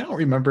name? I don't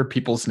remember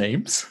people's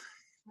names.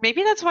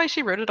 Maybe that's why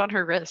she wrote it on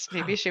her wrist.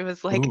 Maybe she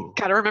was like, Ooh.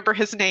 gotta remember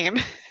his name.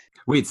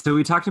 Wait, so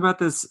we talked about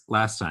this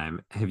last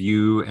time. Have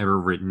you ever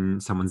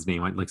written someone's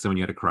name, like someone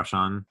you had a crush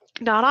on?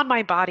 Not on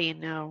my body,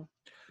 no.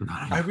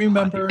 Not on I your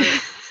remember body.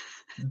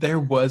 there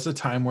was a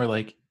time where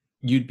like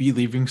you'd be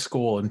leaving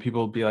school and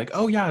people would be like,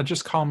 oh yeah,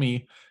 just call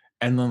me.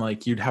 And then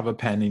like you'd have a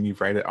pen and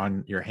you'd write it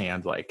on your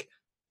hand like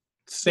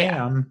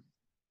Sam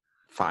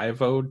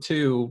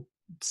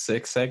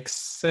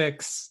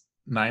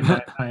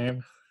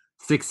 502-666-999.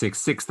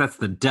 666, that's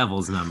the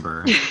devil's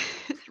number.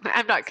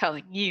 I'm not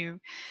calling you.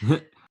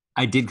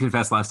 I did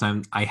confess last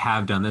time I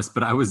have done this,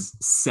 but I was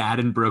sad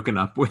and broken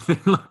up with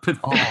it. Like,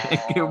 pathetic.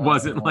 It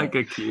wasn't like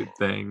a cute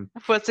thing.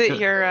 Was it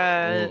your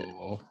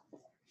Oh.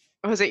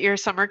 was it your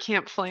summer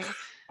camp fling?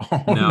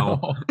 Oh, No.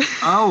 no.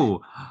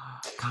 Oh,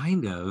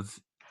 kind of,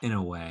 in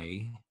a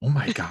way. Oh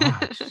my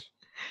gosh.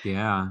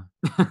 Yeah.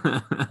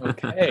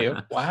 Okay.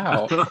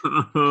 Wow.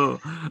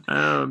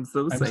 I'm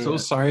so I'm sad. so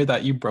sorry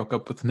that you broke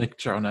up with Nick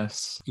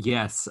Jonas.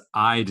 Yes,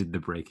 I did the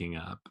breaking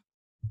up.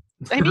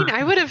 I mean,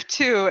 I would have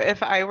too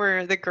if I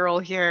were the girl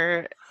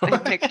here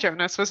and Nick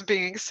Jonas was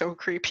being so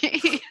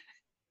creepy.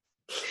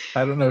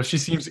 I don't know. She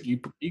seems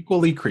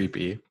equally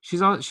creepy.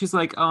 She's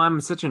like, oh,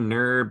 I'm such a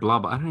nerd, blah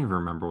blah. I don't even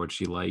remember what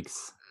she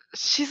likes.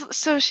 She's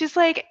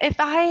like, if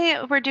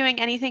I were doing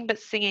anything but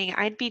singing,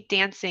 I'd be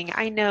dancing.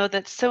 I know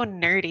that's so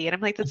nerdy. And I'm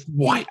like, that's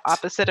What? the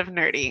opposite of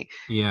nerdy.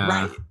 Yeah.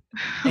 Right.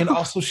 And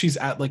also she's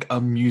at like a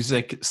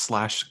music /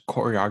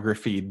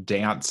 choreography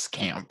dance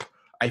camp.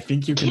 I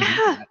think you can do Yeah.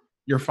 that.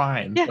 You're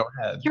fine. Yeah. Go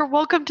ahead. You're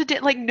welcome to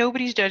like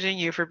nobody's judging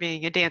you for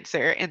being a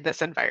dancer in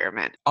this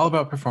environment. All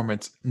about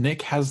performance.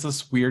 Nick has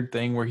this weird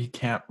thing where he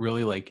can't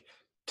really like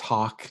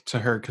talk to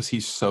her because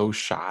he's so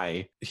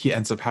shy. He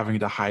ends up having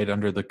to hide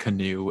under the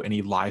canoe, and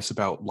he lies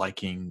about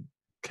liking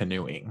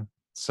canoeing.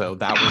 So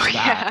that was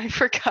Yeah, that. I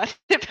forgot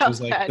about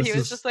was like, that. He this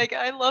was is- just like,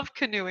 I love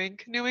canoeing.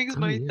 Canoeing's Oh,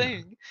 my yeah.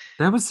 thing.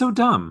 That was so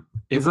dumb.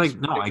 It It's was-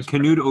 like, no, it I was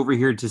canoed over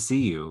here to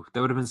see you.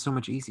 That would have been so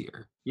much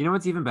easier. You know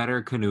what's even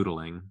better?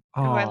 Canoodling.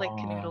 Oh, I like Aw.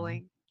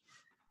 canoodling.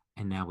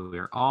 And now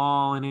we're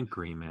all in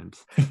agreement.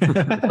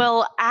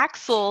 Well,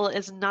 Axel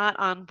is not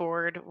on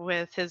board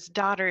with his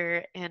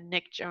daughter and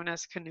Nick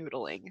Jonas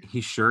canoodling. He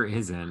sure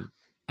isn't.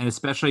 And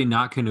especially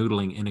not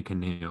canoodling in a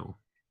canoe.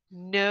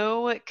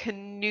 No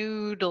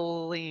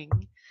canoodling.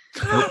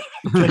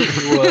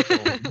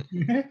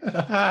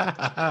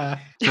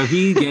 So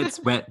he gets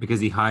wet because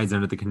he hides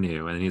under the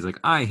canoe, and then he's like,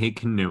 I hate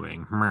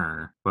canoeing.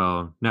 Mer.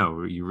 Well,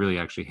 no, you really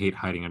actually hate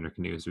hiding under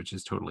canoes, which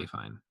is totally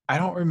fine. I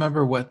don't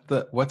remember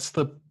what's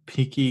the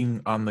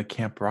peeking on the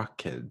Camp Rock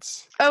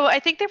kids. Oh, I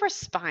think they were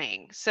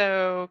spying.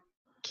 So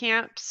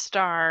Camp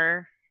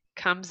Star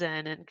comes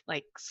in and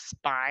like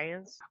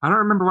spies. I don't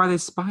remember why they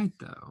spied,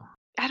 though.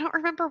 I don't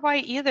remember why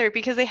either,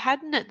 because they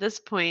hadn't at this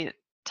point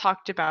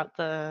talked about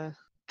the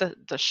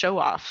show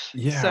off. So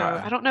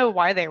Yeah. I don't know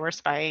why they were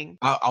spying.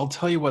 I'll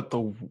tell you what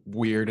the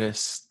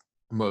weirdest,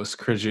 most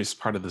cringiest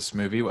part of this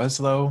movie was,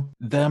 though.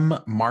 Them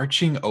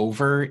marching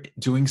over,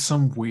 doing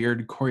some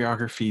weird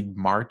choreographed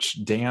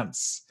march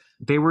dance.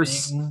 They were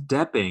Thing.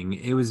 stepping.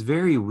 It was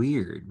very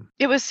weird.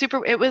 It was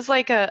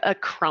like a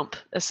crump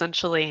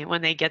essentially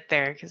when they get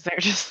there, because they're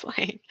just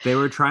like, They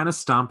were trying to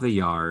stomp the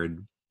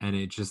yard, and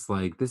it just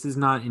like, this is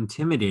not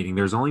intimidating.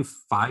 There's only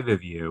 5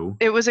 of you.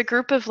 it was a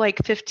group of like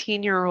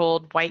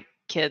 15-year-old white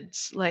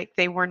kids. Like,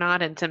 they were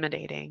not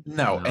intimidating.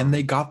 No, No. and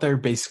they got there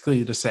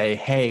basically to say,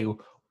 hey,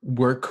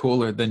 we're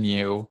cooler than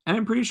you. And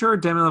I'm pretty sure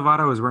Demi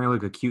Lovato was wearing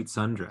like a cute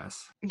sundress.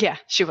 Yeah,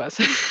 she was.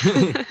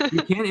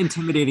 You can't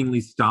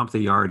intimidatingly stomp the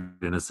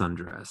yard in a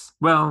sundress.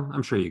 Well,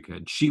 I'm sure you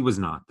could. She was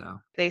not, though.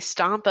 They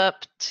stomp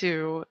up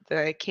to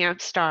the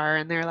Camp Star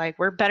and they're like,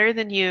 we're better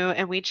than you,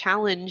 and we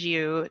challenge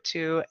you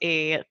to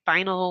a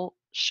final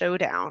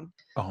showdown.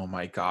 Oh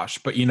my gosh.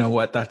 But you know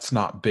what? That's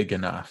not big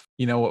enough.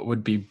 You know what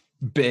would be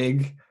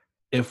big?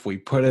 If we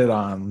put it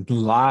on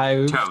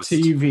live Toast.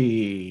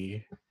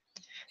 TV.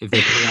 If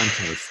they put it on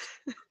toast.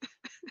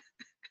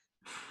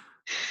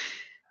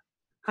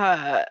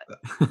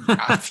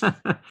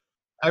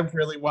 I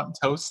really want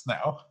toast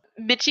now.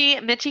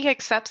 Mitchie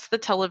accepts the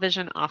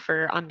television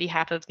offer on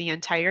behalf of the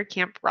entire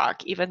Camp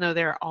Rock, even though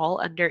they're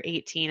all under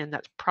 18, and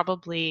that's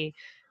probably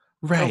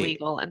Right.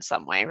 illegal in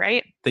some way,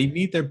 right? They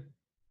need their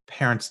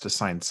parents to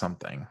sign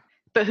something.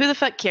 But who the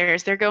fuck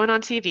cares? They're going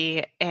on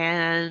TV,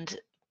 and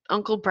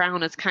Uncle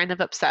Brown is kind of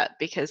upset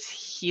because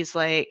he's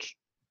like,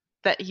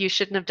 that you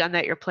shouldn't have done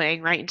that. You're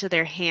playing right into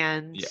their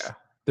hands. Yeah.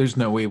 There's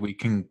no way we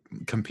can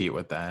compete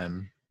with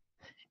them.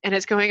 And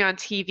it's going on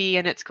TV,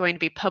 and it's going to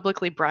be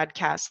publicly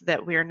broadcast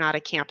that we're not a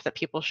camp that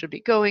people should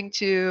be going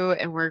to,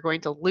 and we're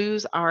going to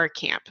lose our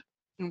camp.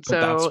 And But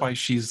that's so why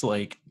she's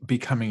like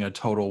becoming a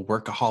total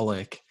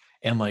workaholic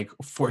and like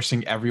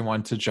forcing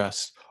everyone to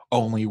just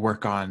only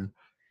work on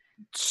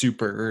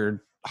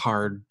super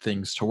hard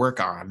things to work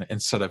on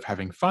instead of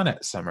having fun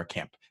at summer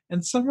camp.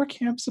 And summer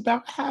camp's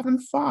about having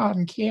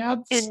fun,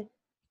 kids.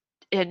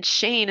 and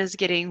Shane is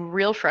getting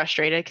real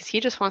frustrated because he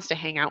just wants to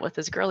hang out with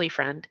his girly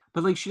friend.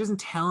 But like, she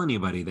doesn't tell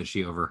anybody that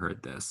she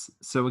overheard this.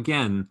 So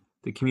again,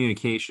 the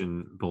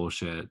communication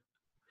bullshit,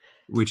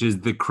 which is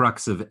the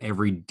crux of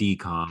every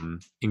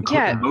decom.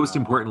 Yeah. Most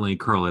importantly,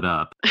 curl it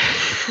up.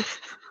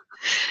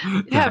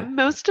 Yeah, That-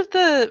 most of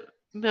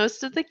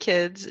the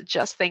kids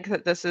just think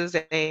that this is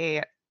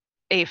a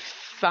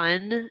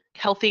fun,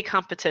 healthy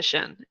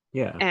competition,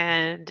 yeah.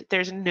 and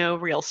there's no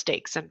real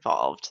stakes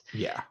involved.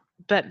 Yeah.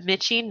 But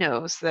Mitchie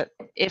knows that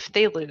if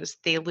they lose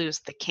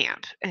the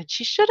camp. And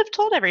she should have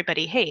told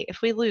everybody, hey,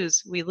 if we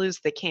lose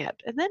the camp.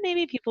 And then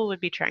maybe people would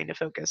be trying to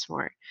focus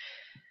more.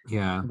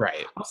 Yeah.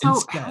 Right. Also,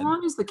 Instead, how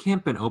long has the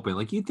camp been open?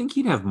 Like, you'd think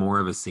he'd have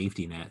more of a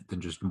safety net than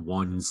just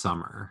one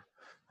summer.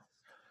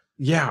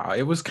 yeah,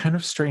 it was kind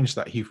of strange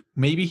that he's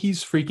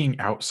freaking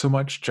out so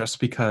much just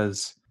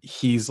because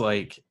he's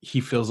like,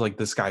 he feels like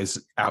this guy's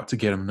out to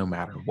get him no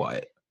matter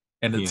what.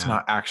 And it's Yeah.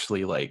 not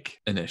actually like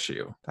an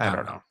issue. I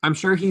don't know. I'm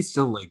sure he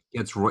still like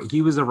gets.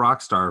 He was a rock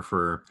star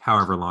for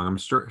however long. I'm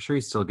sure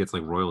he still gets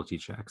like royalty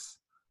checks.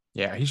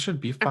 Yeah, he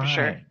should be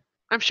fine.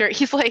 I'm sure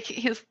he's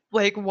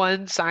like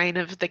one sign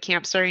of the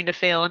camp starting to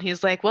fail, and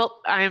he's like, well,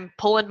 I'm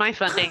pulling my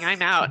funding.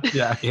 I'm out.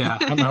 Yeah, Yeah.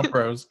 I'm out,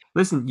 pros.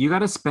 Listen, you got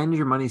to spend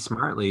your money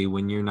smartly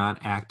when you're not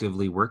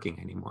actively working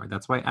anymore.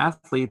 That's why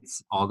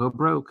athletes all go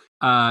broke.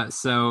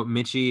 So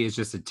Mitchie is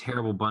just a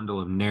terrible bundle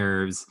of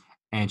nerves,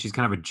 and she's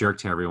kind of a jerk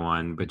to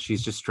everyone, but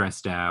she's just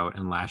stressed out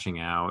and lashing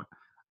out.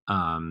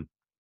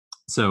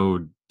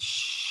 So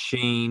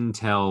Shane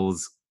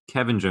tells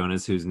Kevin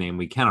Jonas, whose name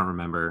we cannot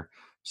remember,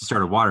 to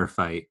start a water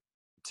fight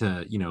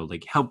to,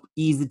 like help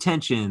ease the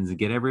tensions and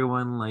get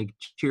everyone like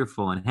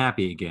cheerful and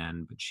happy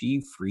again. But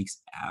she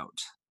freaks out.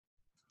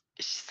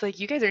 she's like,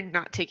 you guys are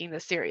not taking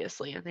this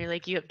seriously. And they're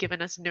like, you have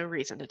given us no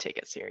reason to take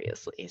it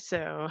seriously.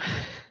 So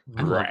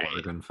I love Right.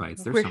 water gun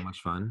fights. They're We're- so much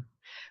fun.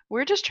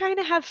 we're just trying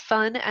to have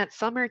fun at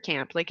summer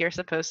camp like you're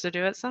supposed to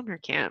do at summer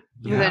camp.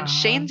 But Yeah. then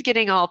Shane's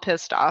getting all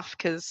pissed off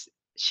because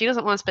she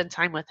doesn't want to spend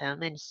time with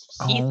him. And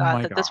he Oh thought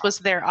my that this was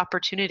their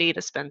opportunity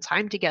to spend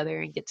time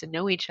together and get to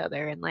know each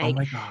other and Oh like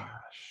my gosh.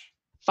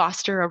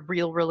 foster a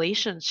real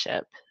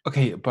relationship.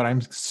 Okay, but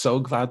I'm so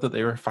glad that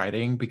they were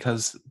fighting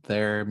because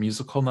their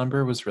musical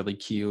number was really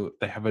cute.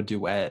 They have a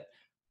duet.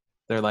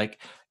 They're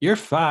like, "You're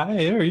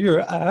fire,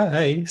 you're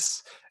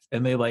ice,"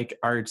 and they like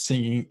are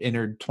singing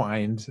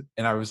intertwined.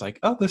 And I was like,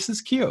 "Oh, this is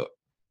cute."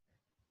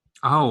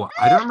 Oh,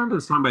 I don't remember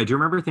the song, but I do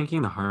remember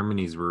thinking the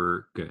harmonies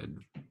were good.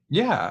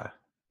 Yeah.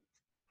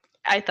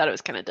 I thought it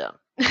was kind of dumb.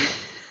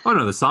 Oh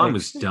no, the song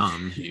was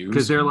dumb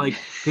because they're like,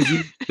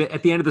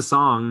 at the end of the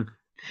song,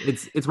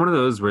 it's one of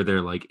those where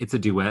they're like, it's a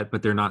duet,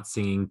 but they're not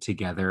singing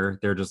together.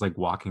 They're just like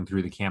walking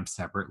through the camp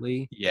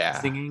separately, Yeah.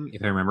 singing,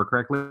 if I remember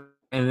correctly.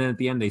 And then at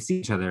the end, they see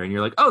each other, and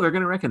you're like, oh, they're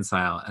gonna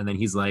reconcile. And then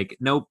he's like,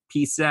 nope,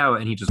 peace out,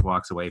 and he just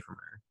walks away from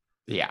her.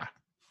 Yeah.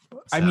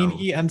 I mean, So-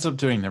 he ends up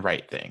doing the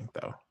right thing,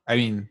 though. I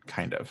mean,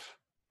 kind of.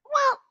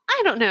 Well,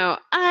 I don't know.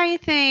 I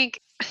think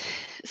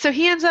so.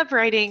 He ends up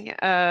writing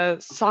a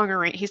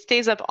song He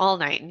stays up all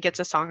night and gets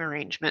a song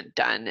arrangement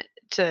done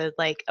to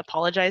like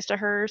apologize to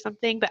her or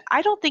something. But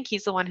I don't think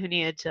he's the one who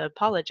needed to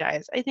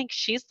apologize. I think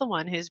she's the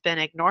one who's been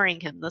ignoring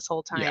him this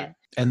whole time. Yeah.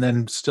 And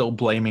then still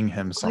blaming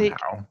him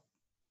somehow.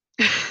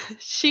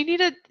 She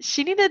needed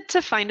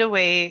to find a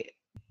way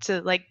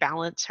to like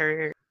balance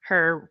her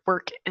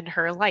work and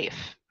her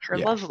life, her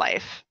Yeah. love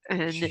life,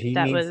 and She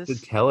that needs was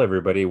to tell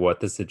everybody what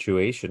the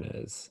situation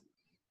is.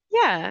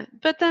 yeah.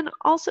 But then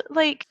also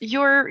like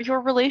your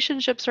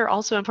relationships are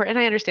also important.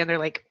 And I understand they're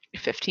like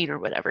 15 or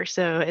whatever,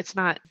 so it's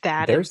not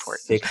that They're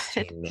important. but-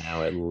 16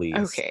 now, at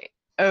least.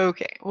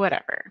 Okay,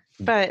 whatever.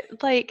 But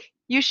like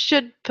you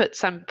should put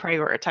some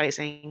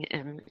prioritizing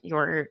in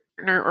your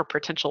partner or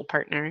potential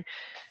partner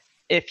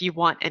if you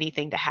want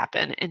anything to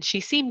happen. And she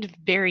seemed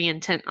very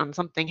intent on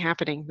something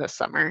happening this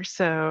summer.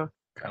 So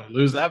Gotta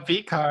lose that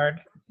V card.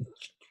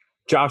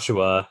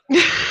 Joshua,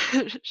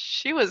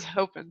 she was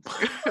hoping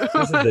to. this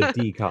is the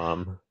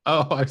DCOM.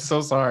 Oh, I'm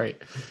so sorry.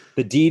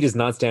 The D does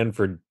not stand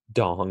for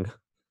dong.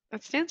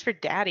 That stands for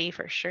daddy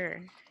for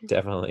sure.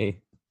 Definitely.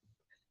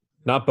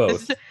 Not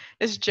both.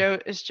 Is Joe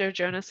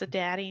Jonas a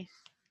daddy?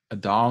 A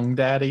dong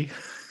daddy.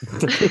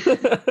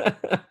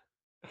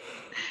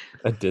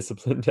 A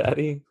disciplined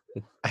daddy.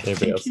 I Anybody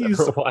think else he's.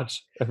 ever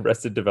watch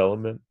Arrested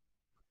Development?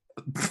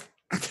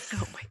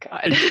 Oh my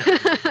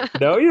god.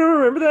 No, you don't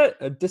remember that?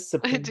 A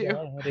disciplined do.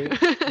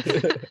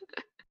 daddy.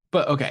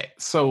 But okay,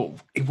 so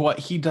what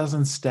he does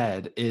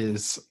instead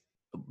is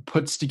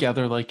puts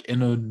together like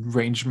an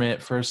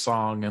arrangement for a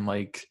song and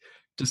like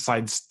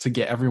decides to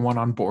get everyone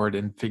on board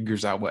and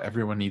figures out what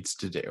everyone needs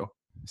to do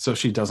so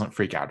she doesn't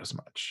freak out as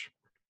much.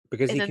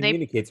 Because And he then they-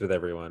 communicates with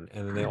everyone,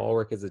 and then they all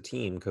work as a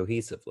team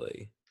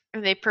cohesively.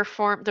 And they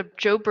perform, the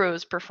Joe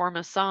Bros perform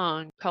a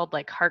song called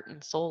like Heart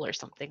and Soul or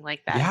something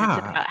like that. And it's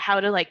Yeah. about how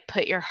to like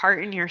put your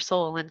heart and your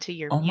soul into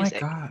your Oh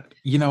music. my god.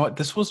 You know what?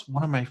 This was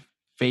one of my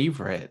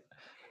favorite.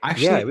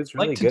 Actually, Yeah, it was I'd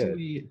like really to good.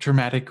 do a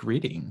dramatic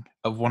reading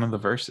of one of the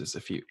verses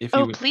if you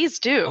Oh, would please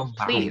do.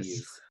 allow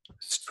Please.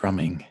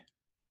 strumming,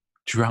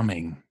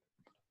 drumming,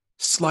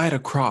 slide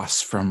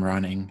across from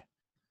running.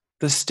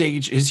 The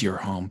stage is your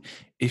home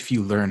if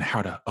you learn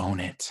how to own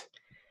it.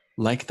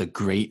 Like the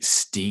great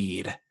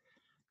steed.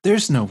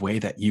 There's no way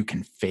that you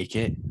can fake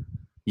it.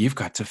 You've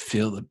got to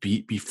feel the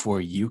beat before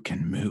you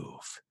can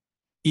move.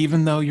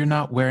 Even though you're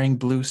not wearing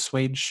blue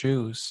suede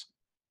shoes.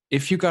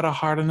 If you got a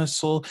heart and a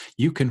soul,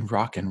 you can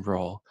rock and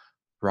roll.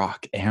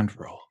 Rock and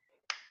roll.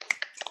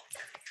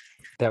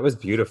 That was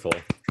beautiful.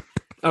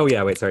 Oh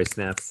yeah, wait, sorry,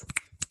 snaps.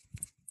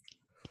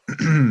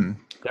 Thanks.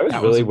 That was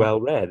That really was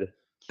well read.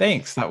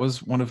 That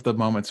was one of the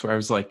moments where I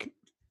was like,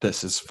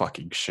 this is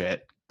fucking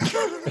shit.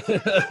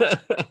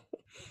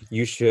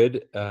 You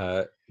should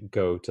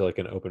go to like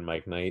an open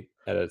mic night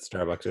at a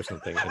Starbucks or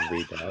something and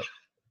read that.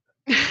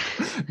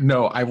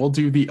 No, I will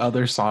do the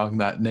other song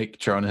that Nick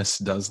Jonas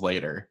does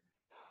later.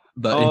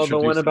 Oh, the one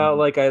introducing- about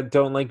like I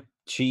don't like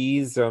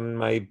cheese on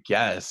my.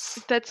 Yes.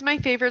 That's my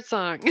favorite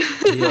song.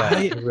 Yeah,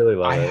 I really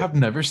love I it. have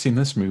never seen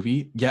this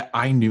movie, yet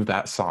I knew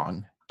that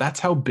song. That's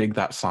how big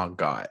that song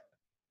got.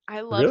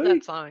 I love Really?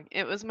 that song.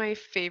 It was my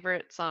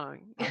favorite song.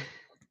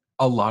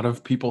 A lot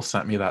of people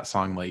sent me that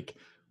song like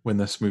when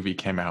this movie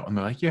came out, and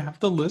they're like, you have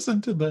to listen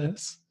to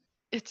this.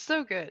 It's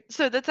so good.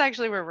 So that's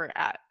actually where we're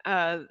at.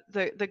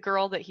 The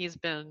girl that he's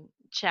been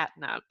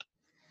chatting up.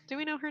 Do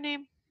we know her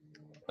name?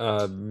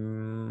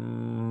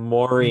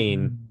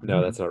 Maureen.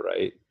 No, that's not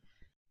right.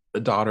 The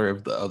daughter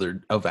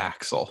of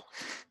Axel.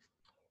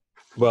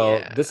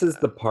 Well, this is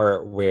the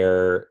part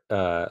where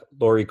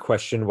Lori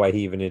questioned why he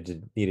even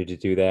needed to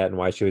do that and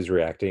why she was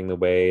reacting the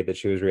way that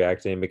she was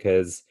reacting,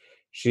 because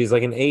she's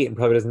like an 8 and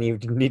probably doesn't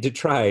even need to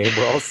try, and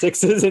we're all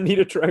 6s and need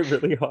to try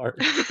really hard.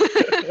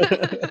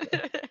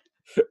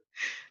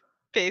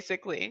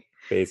 Basically.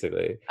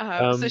 basically.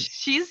 So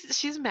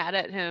she's mad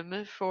at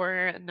him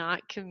for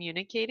not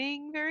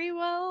communicating very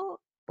well.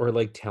 Or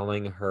like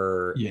telling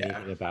her Yeah.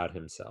 anything about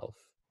himself.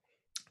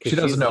 'Cause She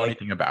doesn't she's know like,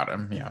 anything about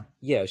him. Yeah.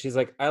 yeah, she's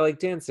like, I like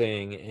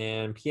dancing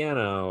and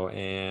piano,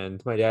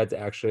 and my dad's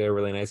actually a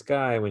really nice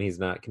guy when he's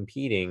not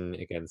competing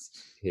against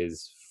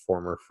his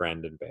former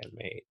friend and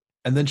bandmate.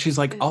 And then she's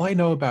like, all I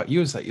know about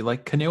you is that you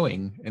like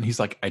canoeing. And he's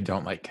like, I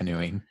don't like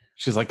canoeing.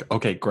 She's like,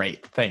 okay,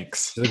 great.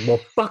 Thanks. She's like, well,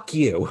 fuck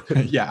you.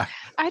 Yeah.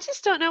 I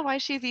just don't know why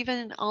she's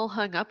even all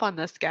hung up on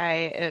this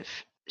guy if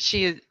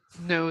she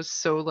knows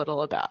so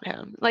little about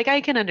him. Like, I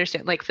can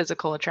understand like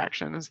physical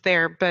attraction is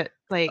there, but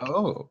like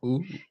Oh.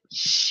 Ooh.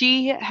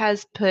 she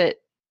has put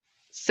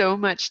so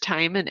much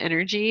time and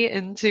energy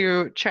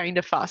into trying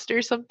to foster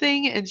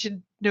something, and she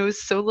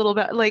knows so little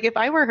about. Like, if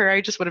I were her,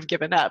 I just would have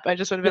given up. I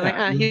just would have been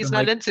Yeah, like, you've he's been not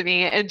like, into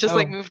me, and just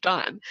like "Oh." moved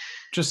on.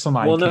 Just some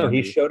eye Well, no,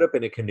 he candy. showed up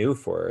in a canoe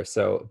for her.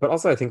 So, but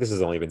also, I think this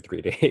has only been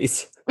 3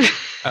 days.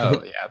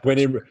 Oh, yeah.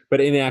 But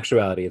in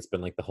actuality, it's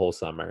been like the whole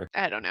summer.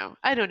 I don't know.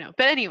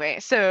 But anyway,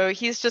 so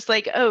he's just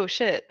like, oh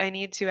shit, I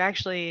need to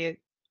actually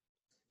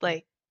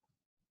like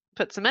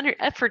put some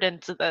effort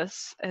into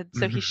this. And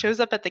so he Mhm. shows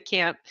up at the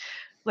camp,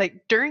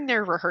 like during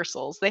their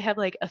rehearsals, they have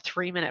like a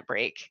 3-minute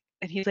break.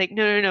 And he's like,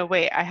 no,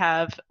 wait, I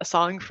have a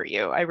song for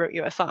you. I wrote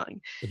you a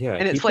song. Yeah,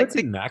 And he it's like puts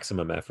in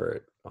maximum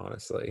effort,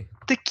 honestly.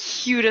 the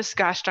cutest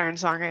gosh darn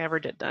song I ever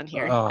did done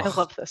here. I Ugh.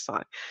 love this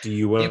song. Do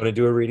you want to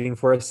do a reading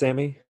for us,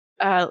 Sammy?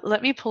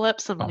 Let me pull up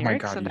some Oh my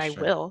lyrics God, and you I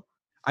should. will.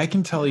 I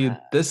can tell you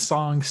this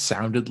song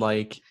sounded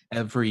like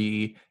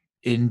every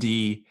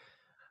indie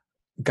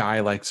guy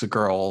likes a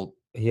girl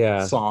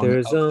Yeah. song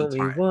There's of the only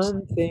times.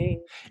 one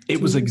thing. It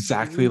was to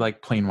exactly do,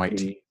 like Plain White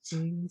three Tees.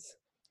 things.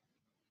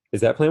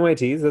 Is that Plain White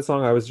Tees? That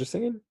song I was just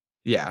singing?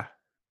 Yeah.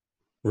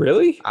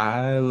 Really?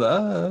 I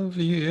love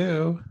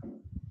you.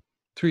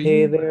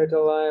 Hey there,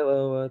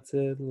 Delilah. What's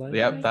it like?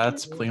 Yep,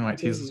 that's Plain White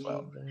Tees as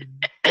well.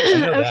 I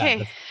know that.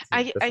 Okay,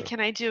 That's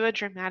can I do a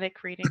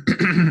dramatic reading?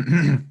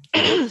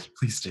 Yes,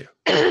 please do.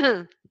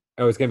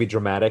 Oh, it's gonna be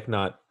dramatic,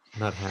 not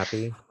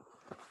happy.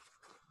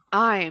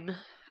 I'm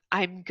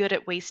good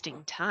at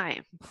wasting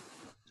time.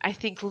 I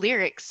think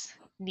lyrics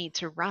need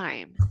to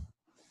rhyme.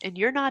 And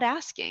you're not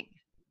asking,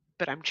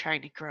 but I'm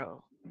trying to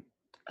grow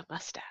a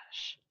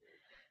mustache.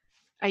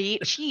 I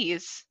eat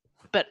cheese,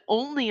 but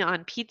only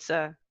on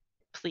pizza,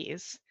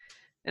 please.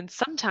 And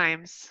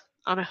sometimes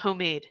on a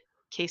homemade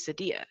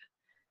quesadilla.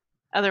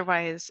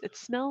 Otherwise, it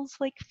smells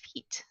like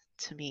feet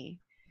to me.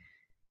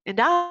 And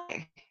Oh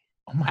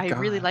my I God.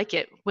 really like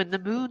it when the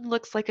moon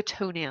looks like a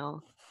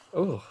toenail.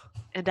 Oh,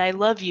 And I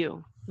love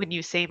you when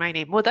you say my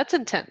name. Well, that's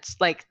intense.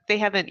 Like, they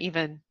haven't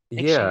even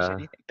exchanged yeah.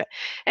 anything. But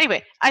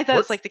anyway, I thought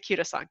What's- it's like the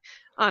cutest song.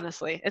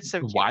 Honestly, it's so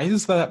cute. Why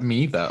is that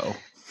me though?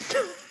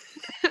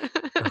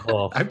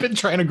 Oh, I've been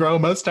trying to grow a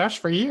mustache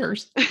for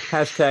years.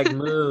 hashtag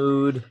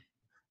mood.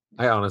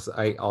 I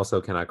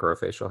also cannot grow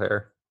facial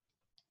hair.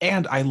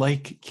 And I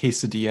like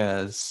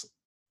quesadillas.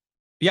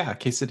 Yeah,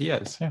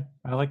 quesadillas. Yeah,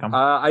 I like them.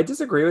 I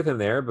disagree with him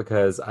there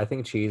because I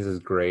think cheese is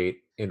great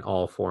in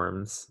all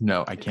forms.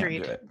 No, I can't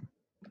Agreed. do it.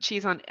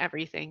 Cheese on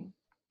everything.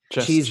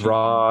 Just Cheese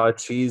raw,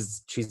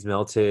 cheese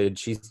melted,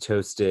 cheese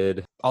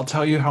toasted. I'll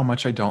tell you how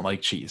much I don't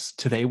like cheese.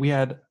 Today we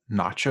had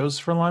nachos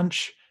for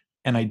lunch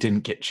and I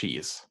didn't get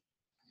cheese.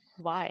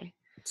 Why?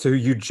 So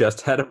you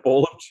just had a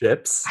bowl of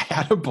chips? I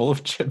had a bowl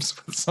of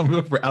chips with some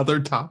of the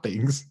other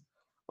toppings.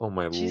 Oh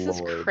my Jesus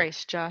lord.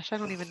 Christ, Josh. I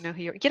don't even know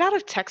who you are. Get out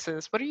of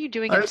Texas. What are you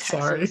doing in I'm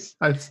Texas?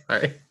 sorry. I'm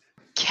sorry.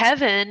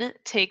 Kevin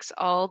takes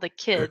all the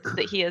kids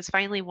that he has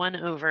finally won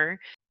over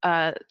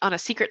on a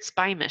secret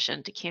spy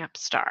mission to Camp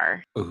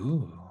Star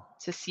Ooh.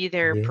 to see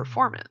their Yeah.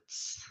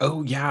 performance.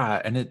 Oh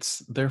yeah, and it's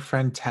their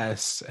friend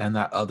Tess and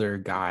that other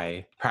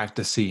guy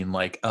practicing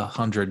like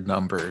 100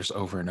 numbers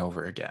over and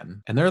over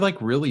again. And they're like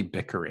really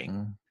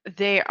bickering.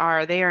 They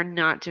are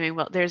not doing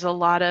well. There's a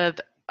lot of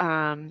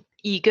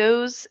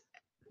egos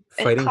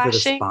Fighting for the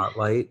clashing.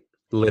 spotlight,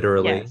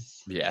 literally.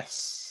 Yes.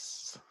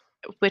 Yes.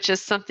 Which is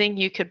something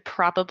you could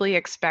probably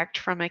expect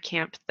from a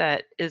camp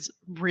that is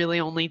really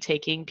only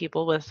taking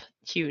people with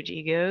huge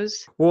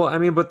egos. Well, I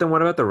mean, but then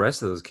what about the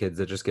rest of those kids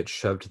that just get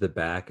shoved to the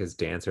back as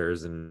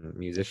dancers and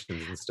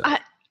musicians and stuff?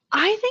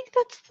 I think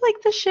that's like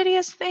the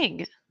shittiest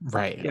thing.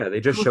 Right. Yeah, they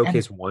just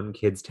showcase one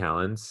kid's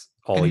talents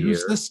all and year.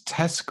 who's this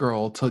Tess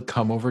girl to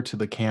come over to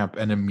the camp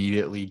and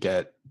immediately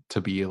get to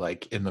be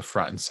like in the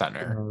front and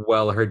center?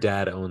 Well, her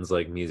dad owns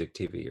like music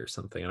TV or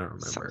something. I don't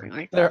remember. Something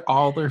like that. They're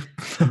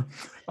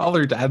all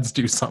their dads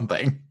do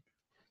something.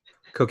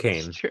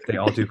 Cocaine. True. They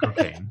all do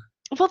cocaine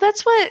Well,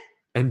 that's what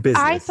and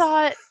business.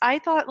 I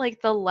thought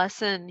like the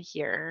lesson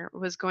here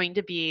was going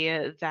to be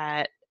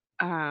that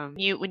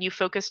when you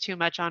focus too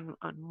much on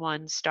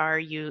one star,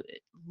 you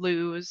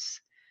lose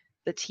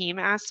the team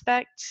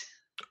aspect.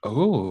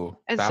 Oh.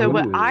 And that so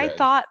would what be I good.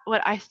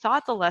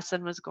 thought the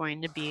lesson was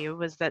going to be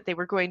was that they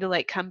were going to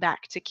like come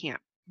back to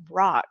Camp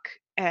Rock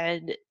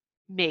and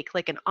make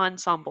like an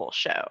ensemble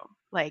show.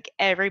 Like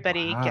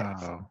everybody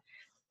gets Wow.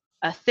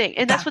 a thing.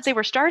 And that's what they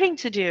were starting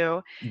to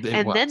do.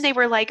 And then they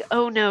were like,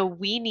 oh no,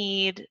 we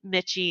need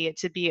Mitchie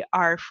to be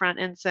our front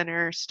and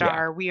center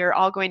star. Yeah. We are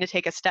all going to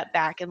take a step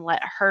back and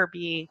let her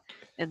be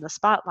in the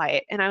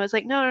spotlight. And I was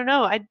like, no,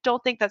 I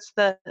don't think that's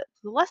the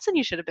lesson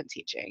you should have been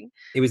teaching.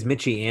 It was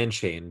Mitchie and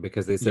Shane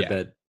because they said Yeah.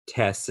 that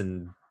Tess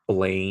and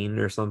Blaine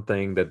or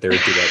something that their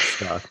duet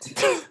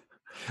sucked.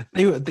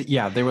 They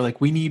were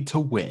like, we need to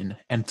win,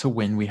 and to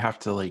win we have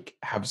to like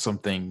have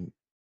something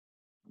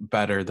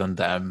better than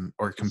them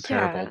or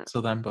comparable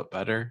to them, but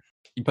better.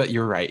 But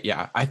you're right.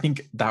 Yeah, I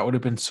think that would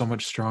have been so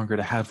much stronger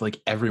to have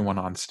like everyone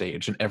on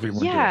stage and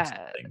everyone doing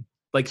something.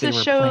 Like to they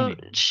were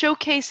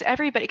showcase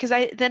everybody, because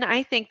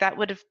I think that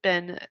would have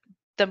been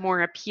the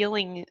more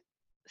appealing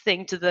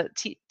thing to the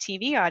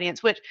TV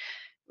audience, which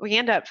we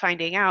end up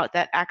finding out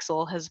that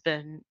Axel has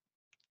been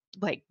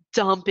like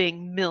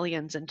dumping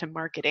millions into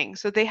marketing,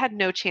 so they had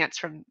no chance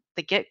from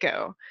the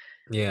get-go.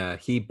 Yeah,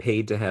 he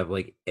paid to have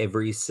like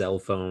every cell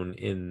phone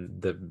in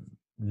the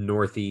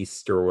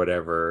Northeast or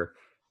whatever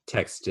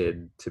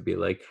texted to be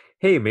like,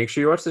 hey, make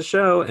sure you watch the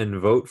show and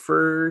vote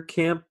for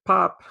Camp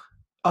Pop.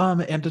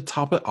 And to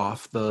top it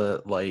off,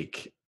 the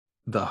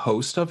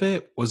host of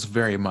it was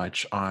very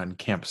much on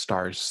Camp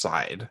Star's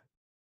side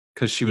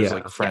because she was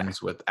like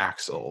friends with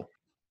Axel.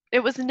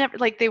 It was never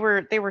like they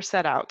were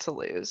set out to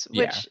lose,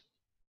 which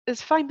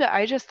is fine, but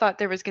I just thought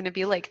there was going to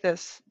be like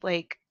this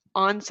like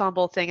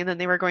ensemble thing, and then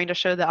they were going to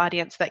show the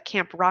audience that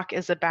Camp Rock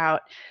is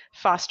about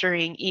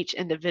fostering each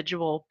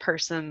individual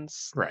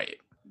person's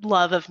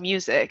love of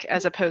music,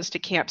 as opposed to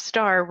Camp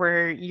Star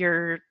where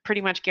you're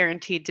pretty much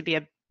guaranteed to be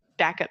a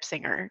backup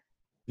singer.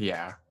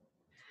 Yeah,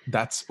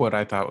 that's what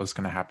I thought was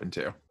going to happen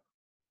too.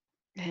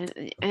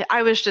 And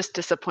I was just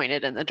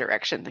disappointed in the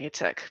direction they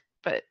took.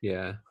 But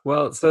yeah,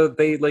 well, so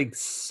they like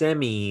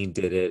semi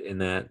did it in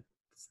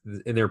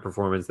their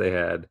performance. They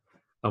had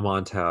a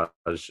montage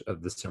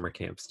of the summer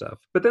camp stuff,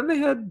 but then they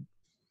had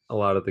a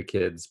lot of the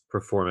kids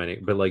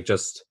performing, but like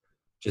just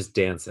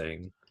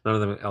dancing.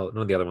 None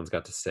of the other ones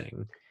got to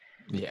sing.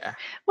 Yeah.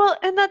 Well,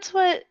 and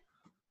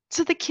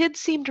so the kids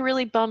seemed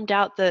really bummed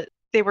out that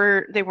they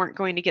weren't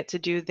going to get to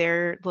do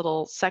their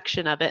little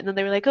section of it, and then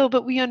they were like, oh,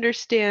 but we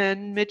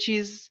understand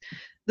Mitchie's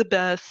the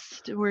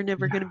best, we're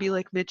never going to be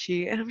like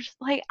Mitchie. And I'm just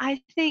like,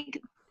 I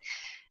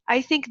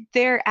think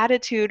their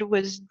attitude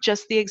was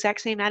just the exact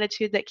same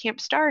attitude that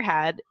Camp Star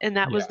had, and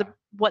that was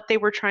what they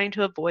were trying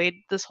to avoid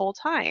this whole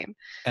time.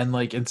 And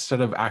like, instead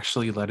of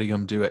actually letting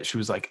him do it, she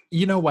was like,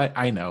 you know what,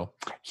 I know,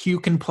 Hugh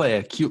can play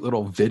a cute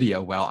little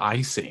video while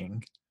I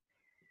sing.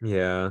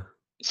 Yeah,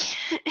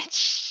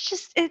 it's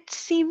just, it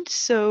seemed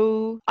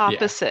so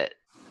opposite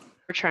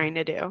we're trying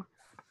to do.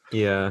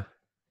 Yeah.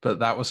 But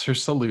that was her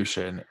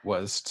solution,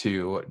 was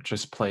to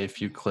just play a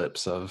few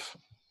clips of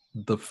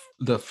the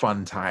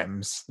fun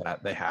times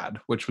that they had,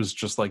 which was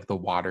just like the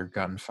water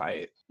gun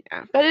fight.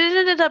 Yeah, but it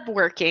ended up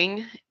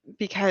working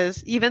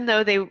because even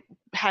though they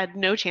had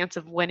no chance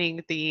of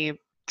winning the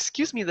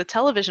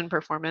television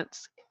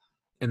performance,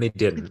 and they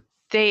didn't.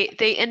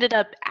 They ended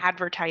up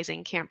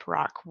advertising Camp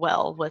Rock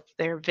well with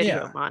their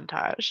video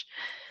montage.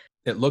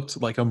 It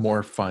looked like a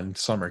more fun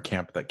summer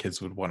camp that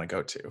kids would want to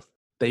go to.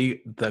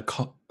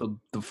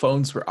 The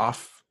phones were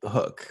off the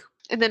hook.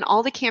 And then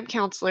all the camp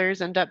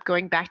counselors end up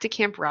going back to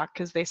Camp Rock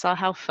because they saw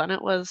how fun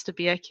it was to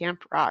be at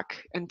Camp Rock.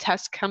 And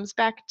Tess comes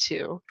back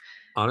too.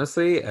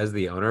 Honestly, as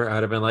the owner,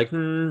 I'd have been like,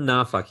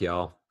 nah, fuck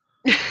y'all.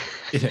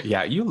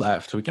 Yeah, you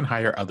left. We can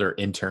hire other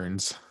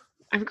interns.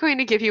 I'm going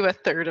to give you a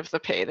third of the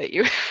pay that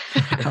you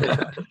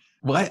have.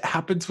 What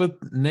happens with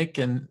Nick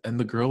and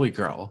the girly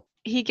girl?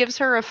 He gives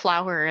her a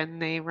flower and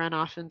they run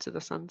off into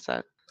the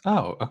sunset.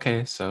 Oh,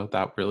 okay. So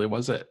that really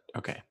was it.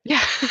 Okay.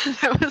 Yeah,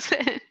 that was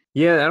it.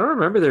 Yeah, I don't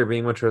remember there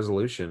being much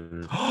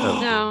resolution.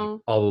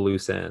 No. All the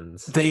loose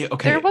ends.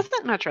 There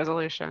wasn't much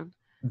resolution.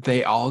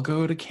 They all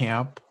go to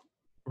Camp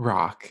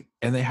Rock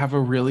and they have a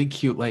really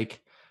cute,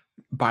 like,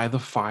 by the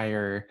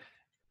fire,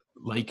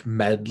 like,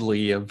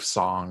 medley of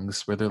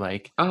songs where they're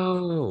like,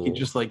 he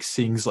just like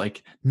sings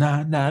like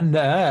na na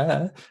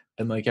na,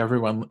 and like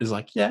everyone is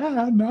like,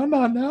 yeah, na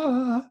na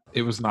na.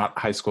 It was not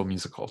High School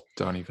Musical.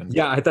 Don't even.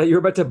 Yeah, I thought you were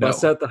about to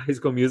bust out the High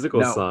School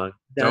Musical song.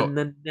 Na,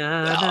 na,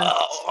 na, na.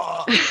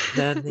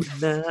 Na,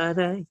 na, na,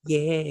 na,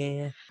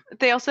 yeah.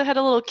 They also had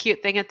a little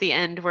cute thing at the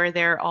end where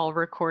they're all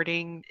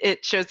recording.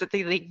 It shows that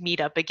they like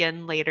meet up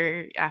again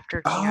later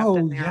after camp,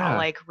 and they're all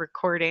like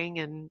recording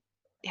and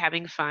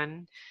having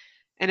fun.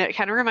 And it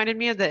kind of reminded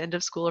me of the end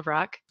of School of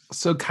Rock.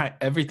 So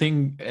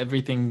everything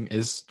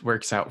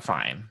works out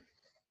fine.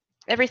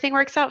 Everything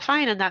works out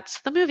fine, and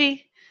that's the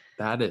movie.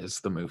 That is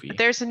the movie.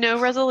 There's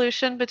no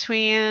resolution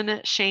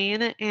between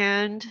Shane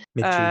and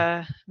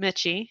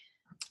Mitchie.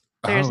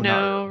 There's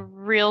no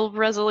real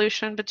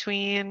resolution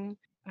between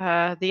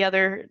the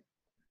other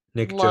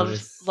Nick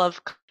Jonas. There's not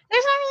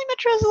really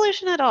much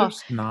resolution at all.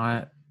 There's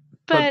not.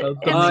 But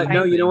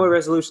no, you know what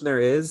resolution there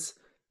is?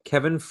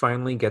 Kevin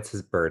finally gets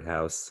his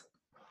birdhouse.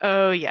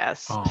 Oh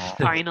yes,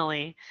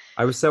 finally.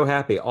 I was so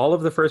happy. All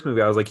of the first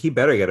movie, I was like, he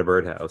better get a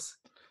birdhouse.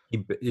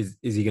 Is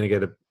he gonna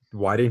get a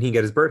why didn't he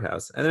get his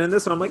birdhouse? And then in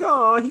this one, I'm like,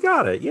 oh, he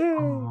got it. Yay.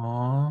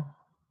 Aww.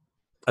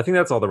 I think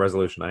that's all the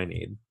resolution I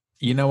need.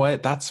 You know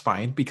what? That's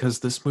fine because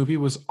this movie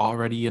was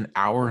already an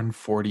hour and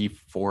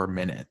 44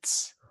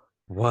 minutes.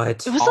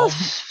 What? It was All- a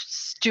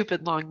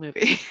stupid long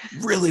movie.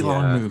 Really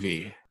long Yeah.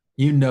 movie.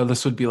 You know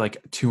this would be like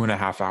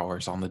 2.5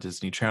 hours on the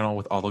Disney Channel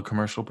with all the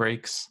commercial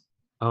breaks.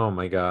 Oh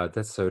my god,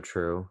 that's so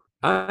true.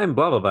 I'm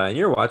blah blah blah, and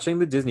you're watching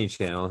the Disney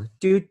Channel.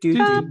 Do do do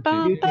Bum, do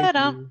bum, do do.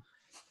 ba-dum.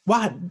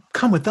 What?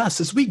 Come with us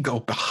as we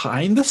go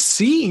behind the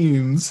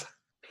scenes.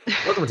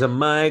 Welcome to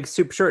Mike's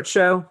Super Short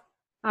Show.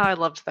 Oh, I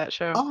loved that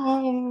show.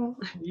 Oh,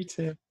 me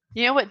too.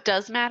 You know what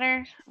does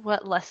matter?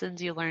 What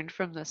lessons you learned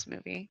from this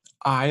movie.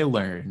 I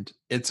learned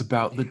it's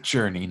about the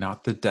journey,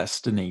 not the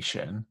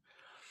destination.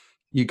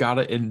 You got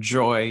to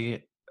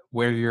enjoy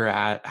where you're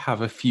at,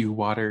 have a few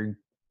water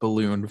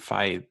balloon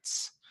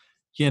fights,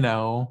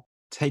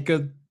 take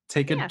a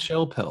Yeah.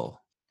 chill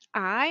pill.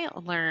 I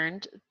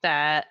learned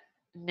that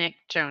Nick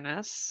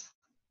Jonas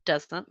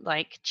doesn't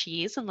like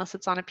cheese unless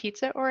it's on a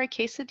pizza or a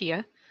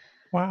quesadilla.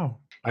 Wow.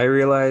 I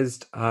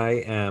realized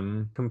I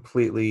am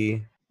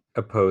completely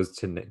opposed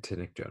to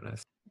Nick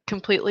Jonas.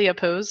 Completely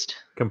opposed.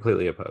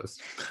 Completely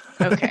opposed.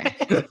 Okay.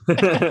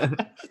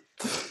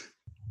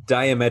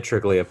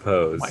 Diametrically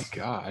opposed. Oh my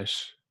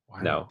gosh. Wow.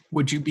 No.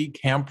 Would you be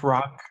Camp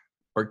Rock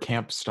or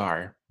Camp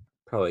Star?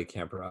 Probably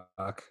Camp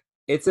Rock.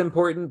 It's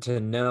important to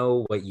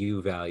know what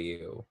you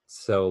value.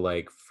 So,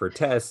 like, for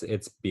Tess,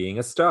 it's being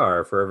a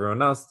star. For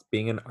everyone else,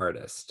 being an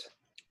artist.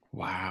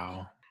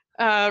 Wow.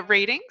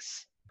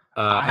 Ratings?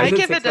 I I said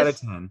give 6 it out a of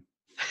 10.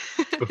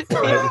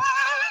 Before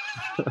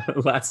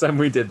last time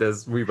we did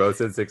this, we both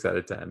said 6 out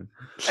of 10.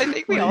 I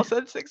think we all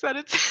said 6 out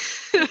of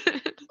 10.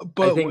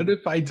 But think- what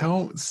if I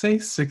don't say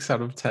 6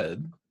 out of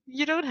 10?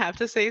 You don't have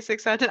to say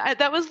 6 out of 10.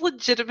 That was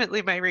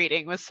legitimately my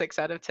rating, was 6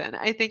 out of 10.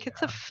 I think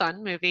it's a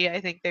fun movie.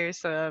 I think there's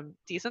some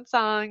decent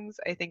songs.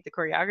 I think the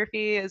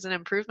choreography is an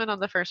improvement on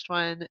the first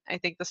one. I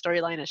think the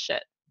storyline is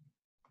shit.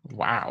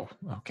 Wow.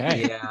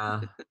 Okay.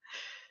 Yeah.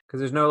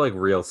 Because there's no, like,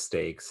 real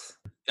stakes.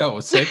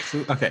 Oh, 6?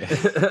 Okay.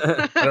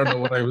 I don't know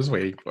what I was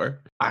waiting for.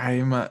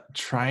 I'm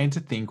trying to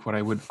think what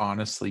I would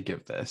honestly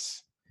give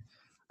this.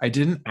 I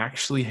didn't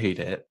actually hate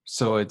it,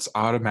 so it's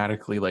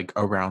automatically like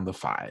around the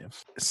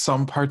 5.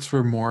 Some parts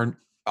were more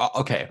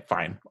okay,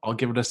 fine. I'll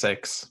give it a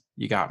 6.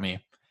 You got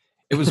me.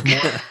 It was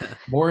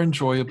more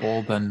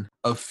enjoyable than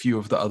a few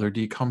of the other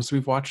DComs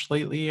we've watched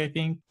lately, I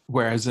think.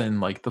 Whereas in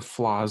like the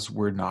flaws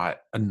were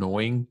not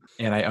annoying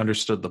and I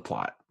understood the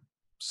plot.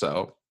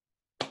 So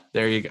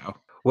there you go.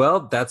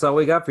 Well, that's all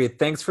we got for you.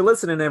 Thanks for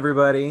listening,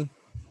 everybody.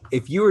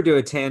 If you were to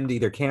attend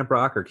either Camp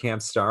Rock or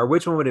Camp Star,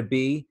 which one would it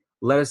be?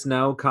 Let us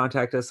know.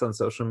 Contact us on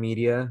social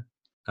media.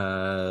 I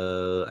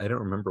don't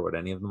remember what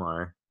any of them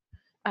are.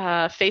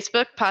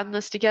 Facebook, Podding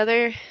This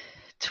Together.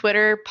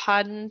 Twitter,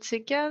 Podding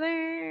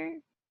Together.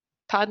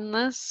 Podding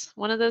This,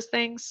 one of those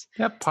things.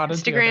 Yep, potted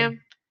Instagram.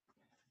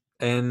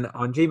 And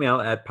on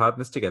Gmail at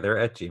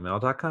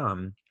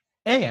podthistogether@gmail.com.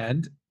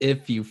 And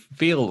if you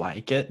feel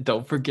like it,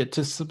 don't forget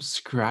to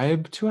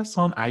subscribe to us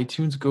on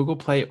iTunes, Google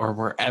Play, or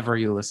wherever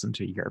you listen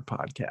to your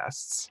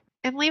podcasts.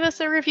 And leave us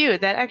a review.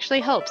 That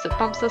actually helps. It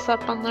bumps us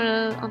up on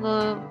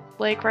the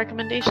like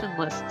recommendation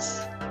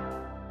lists.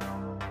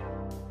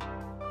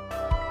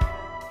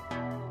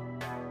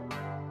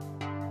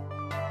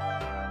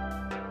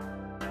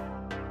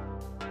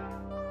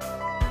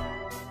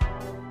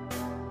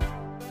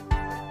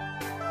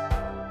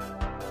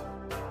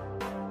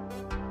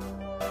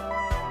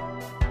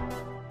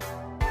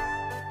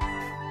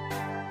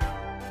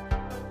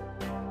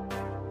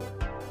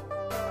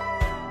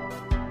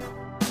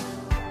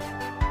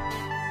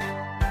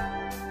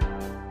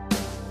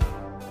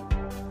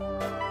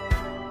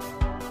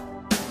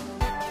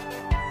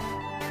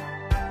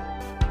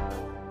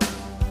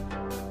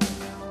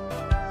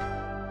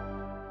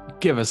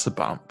 Give us a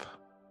bump.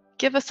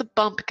 Give us a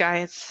bump,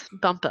 guys.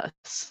 Bump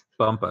us.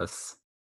 Bump us.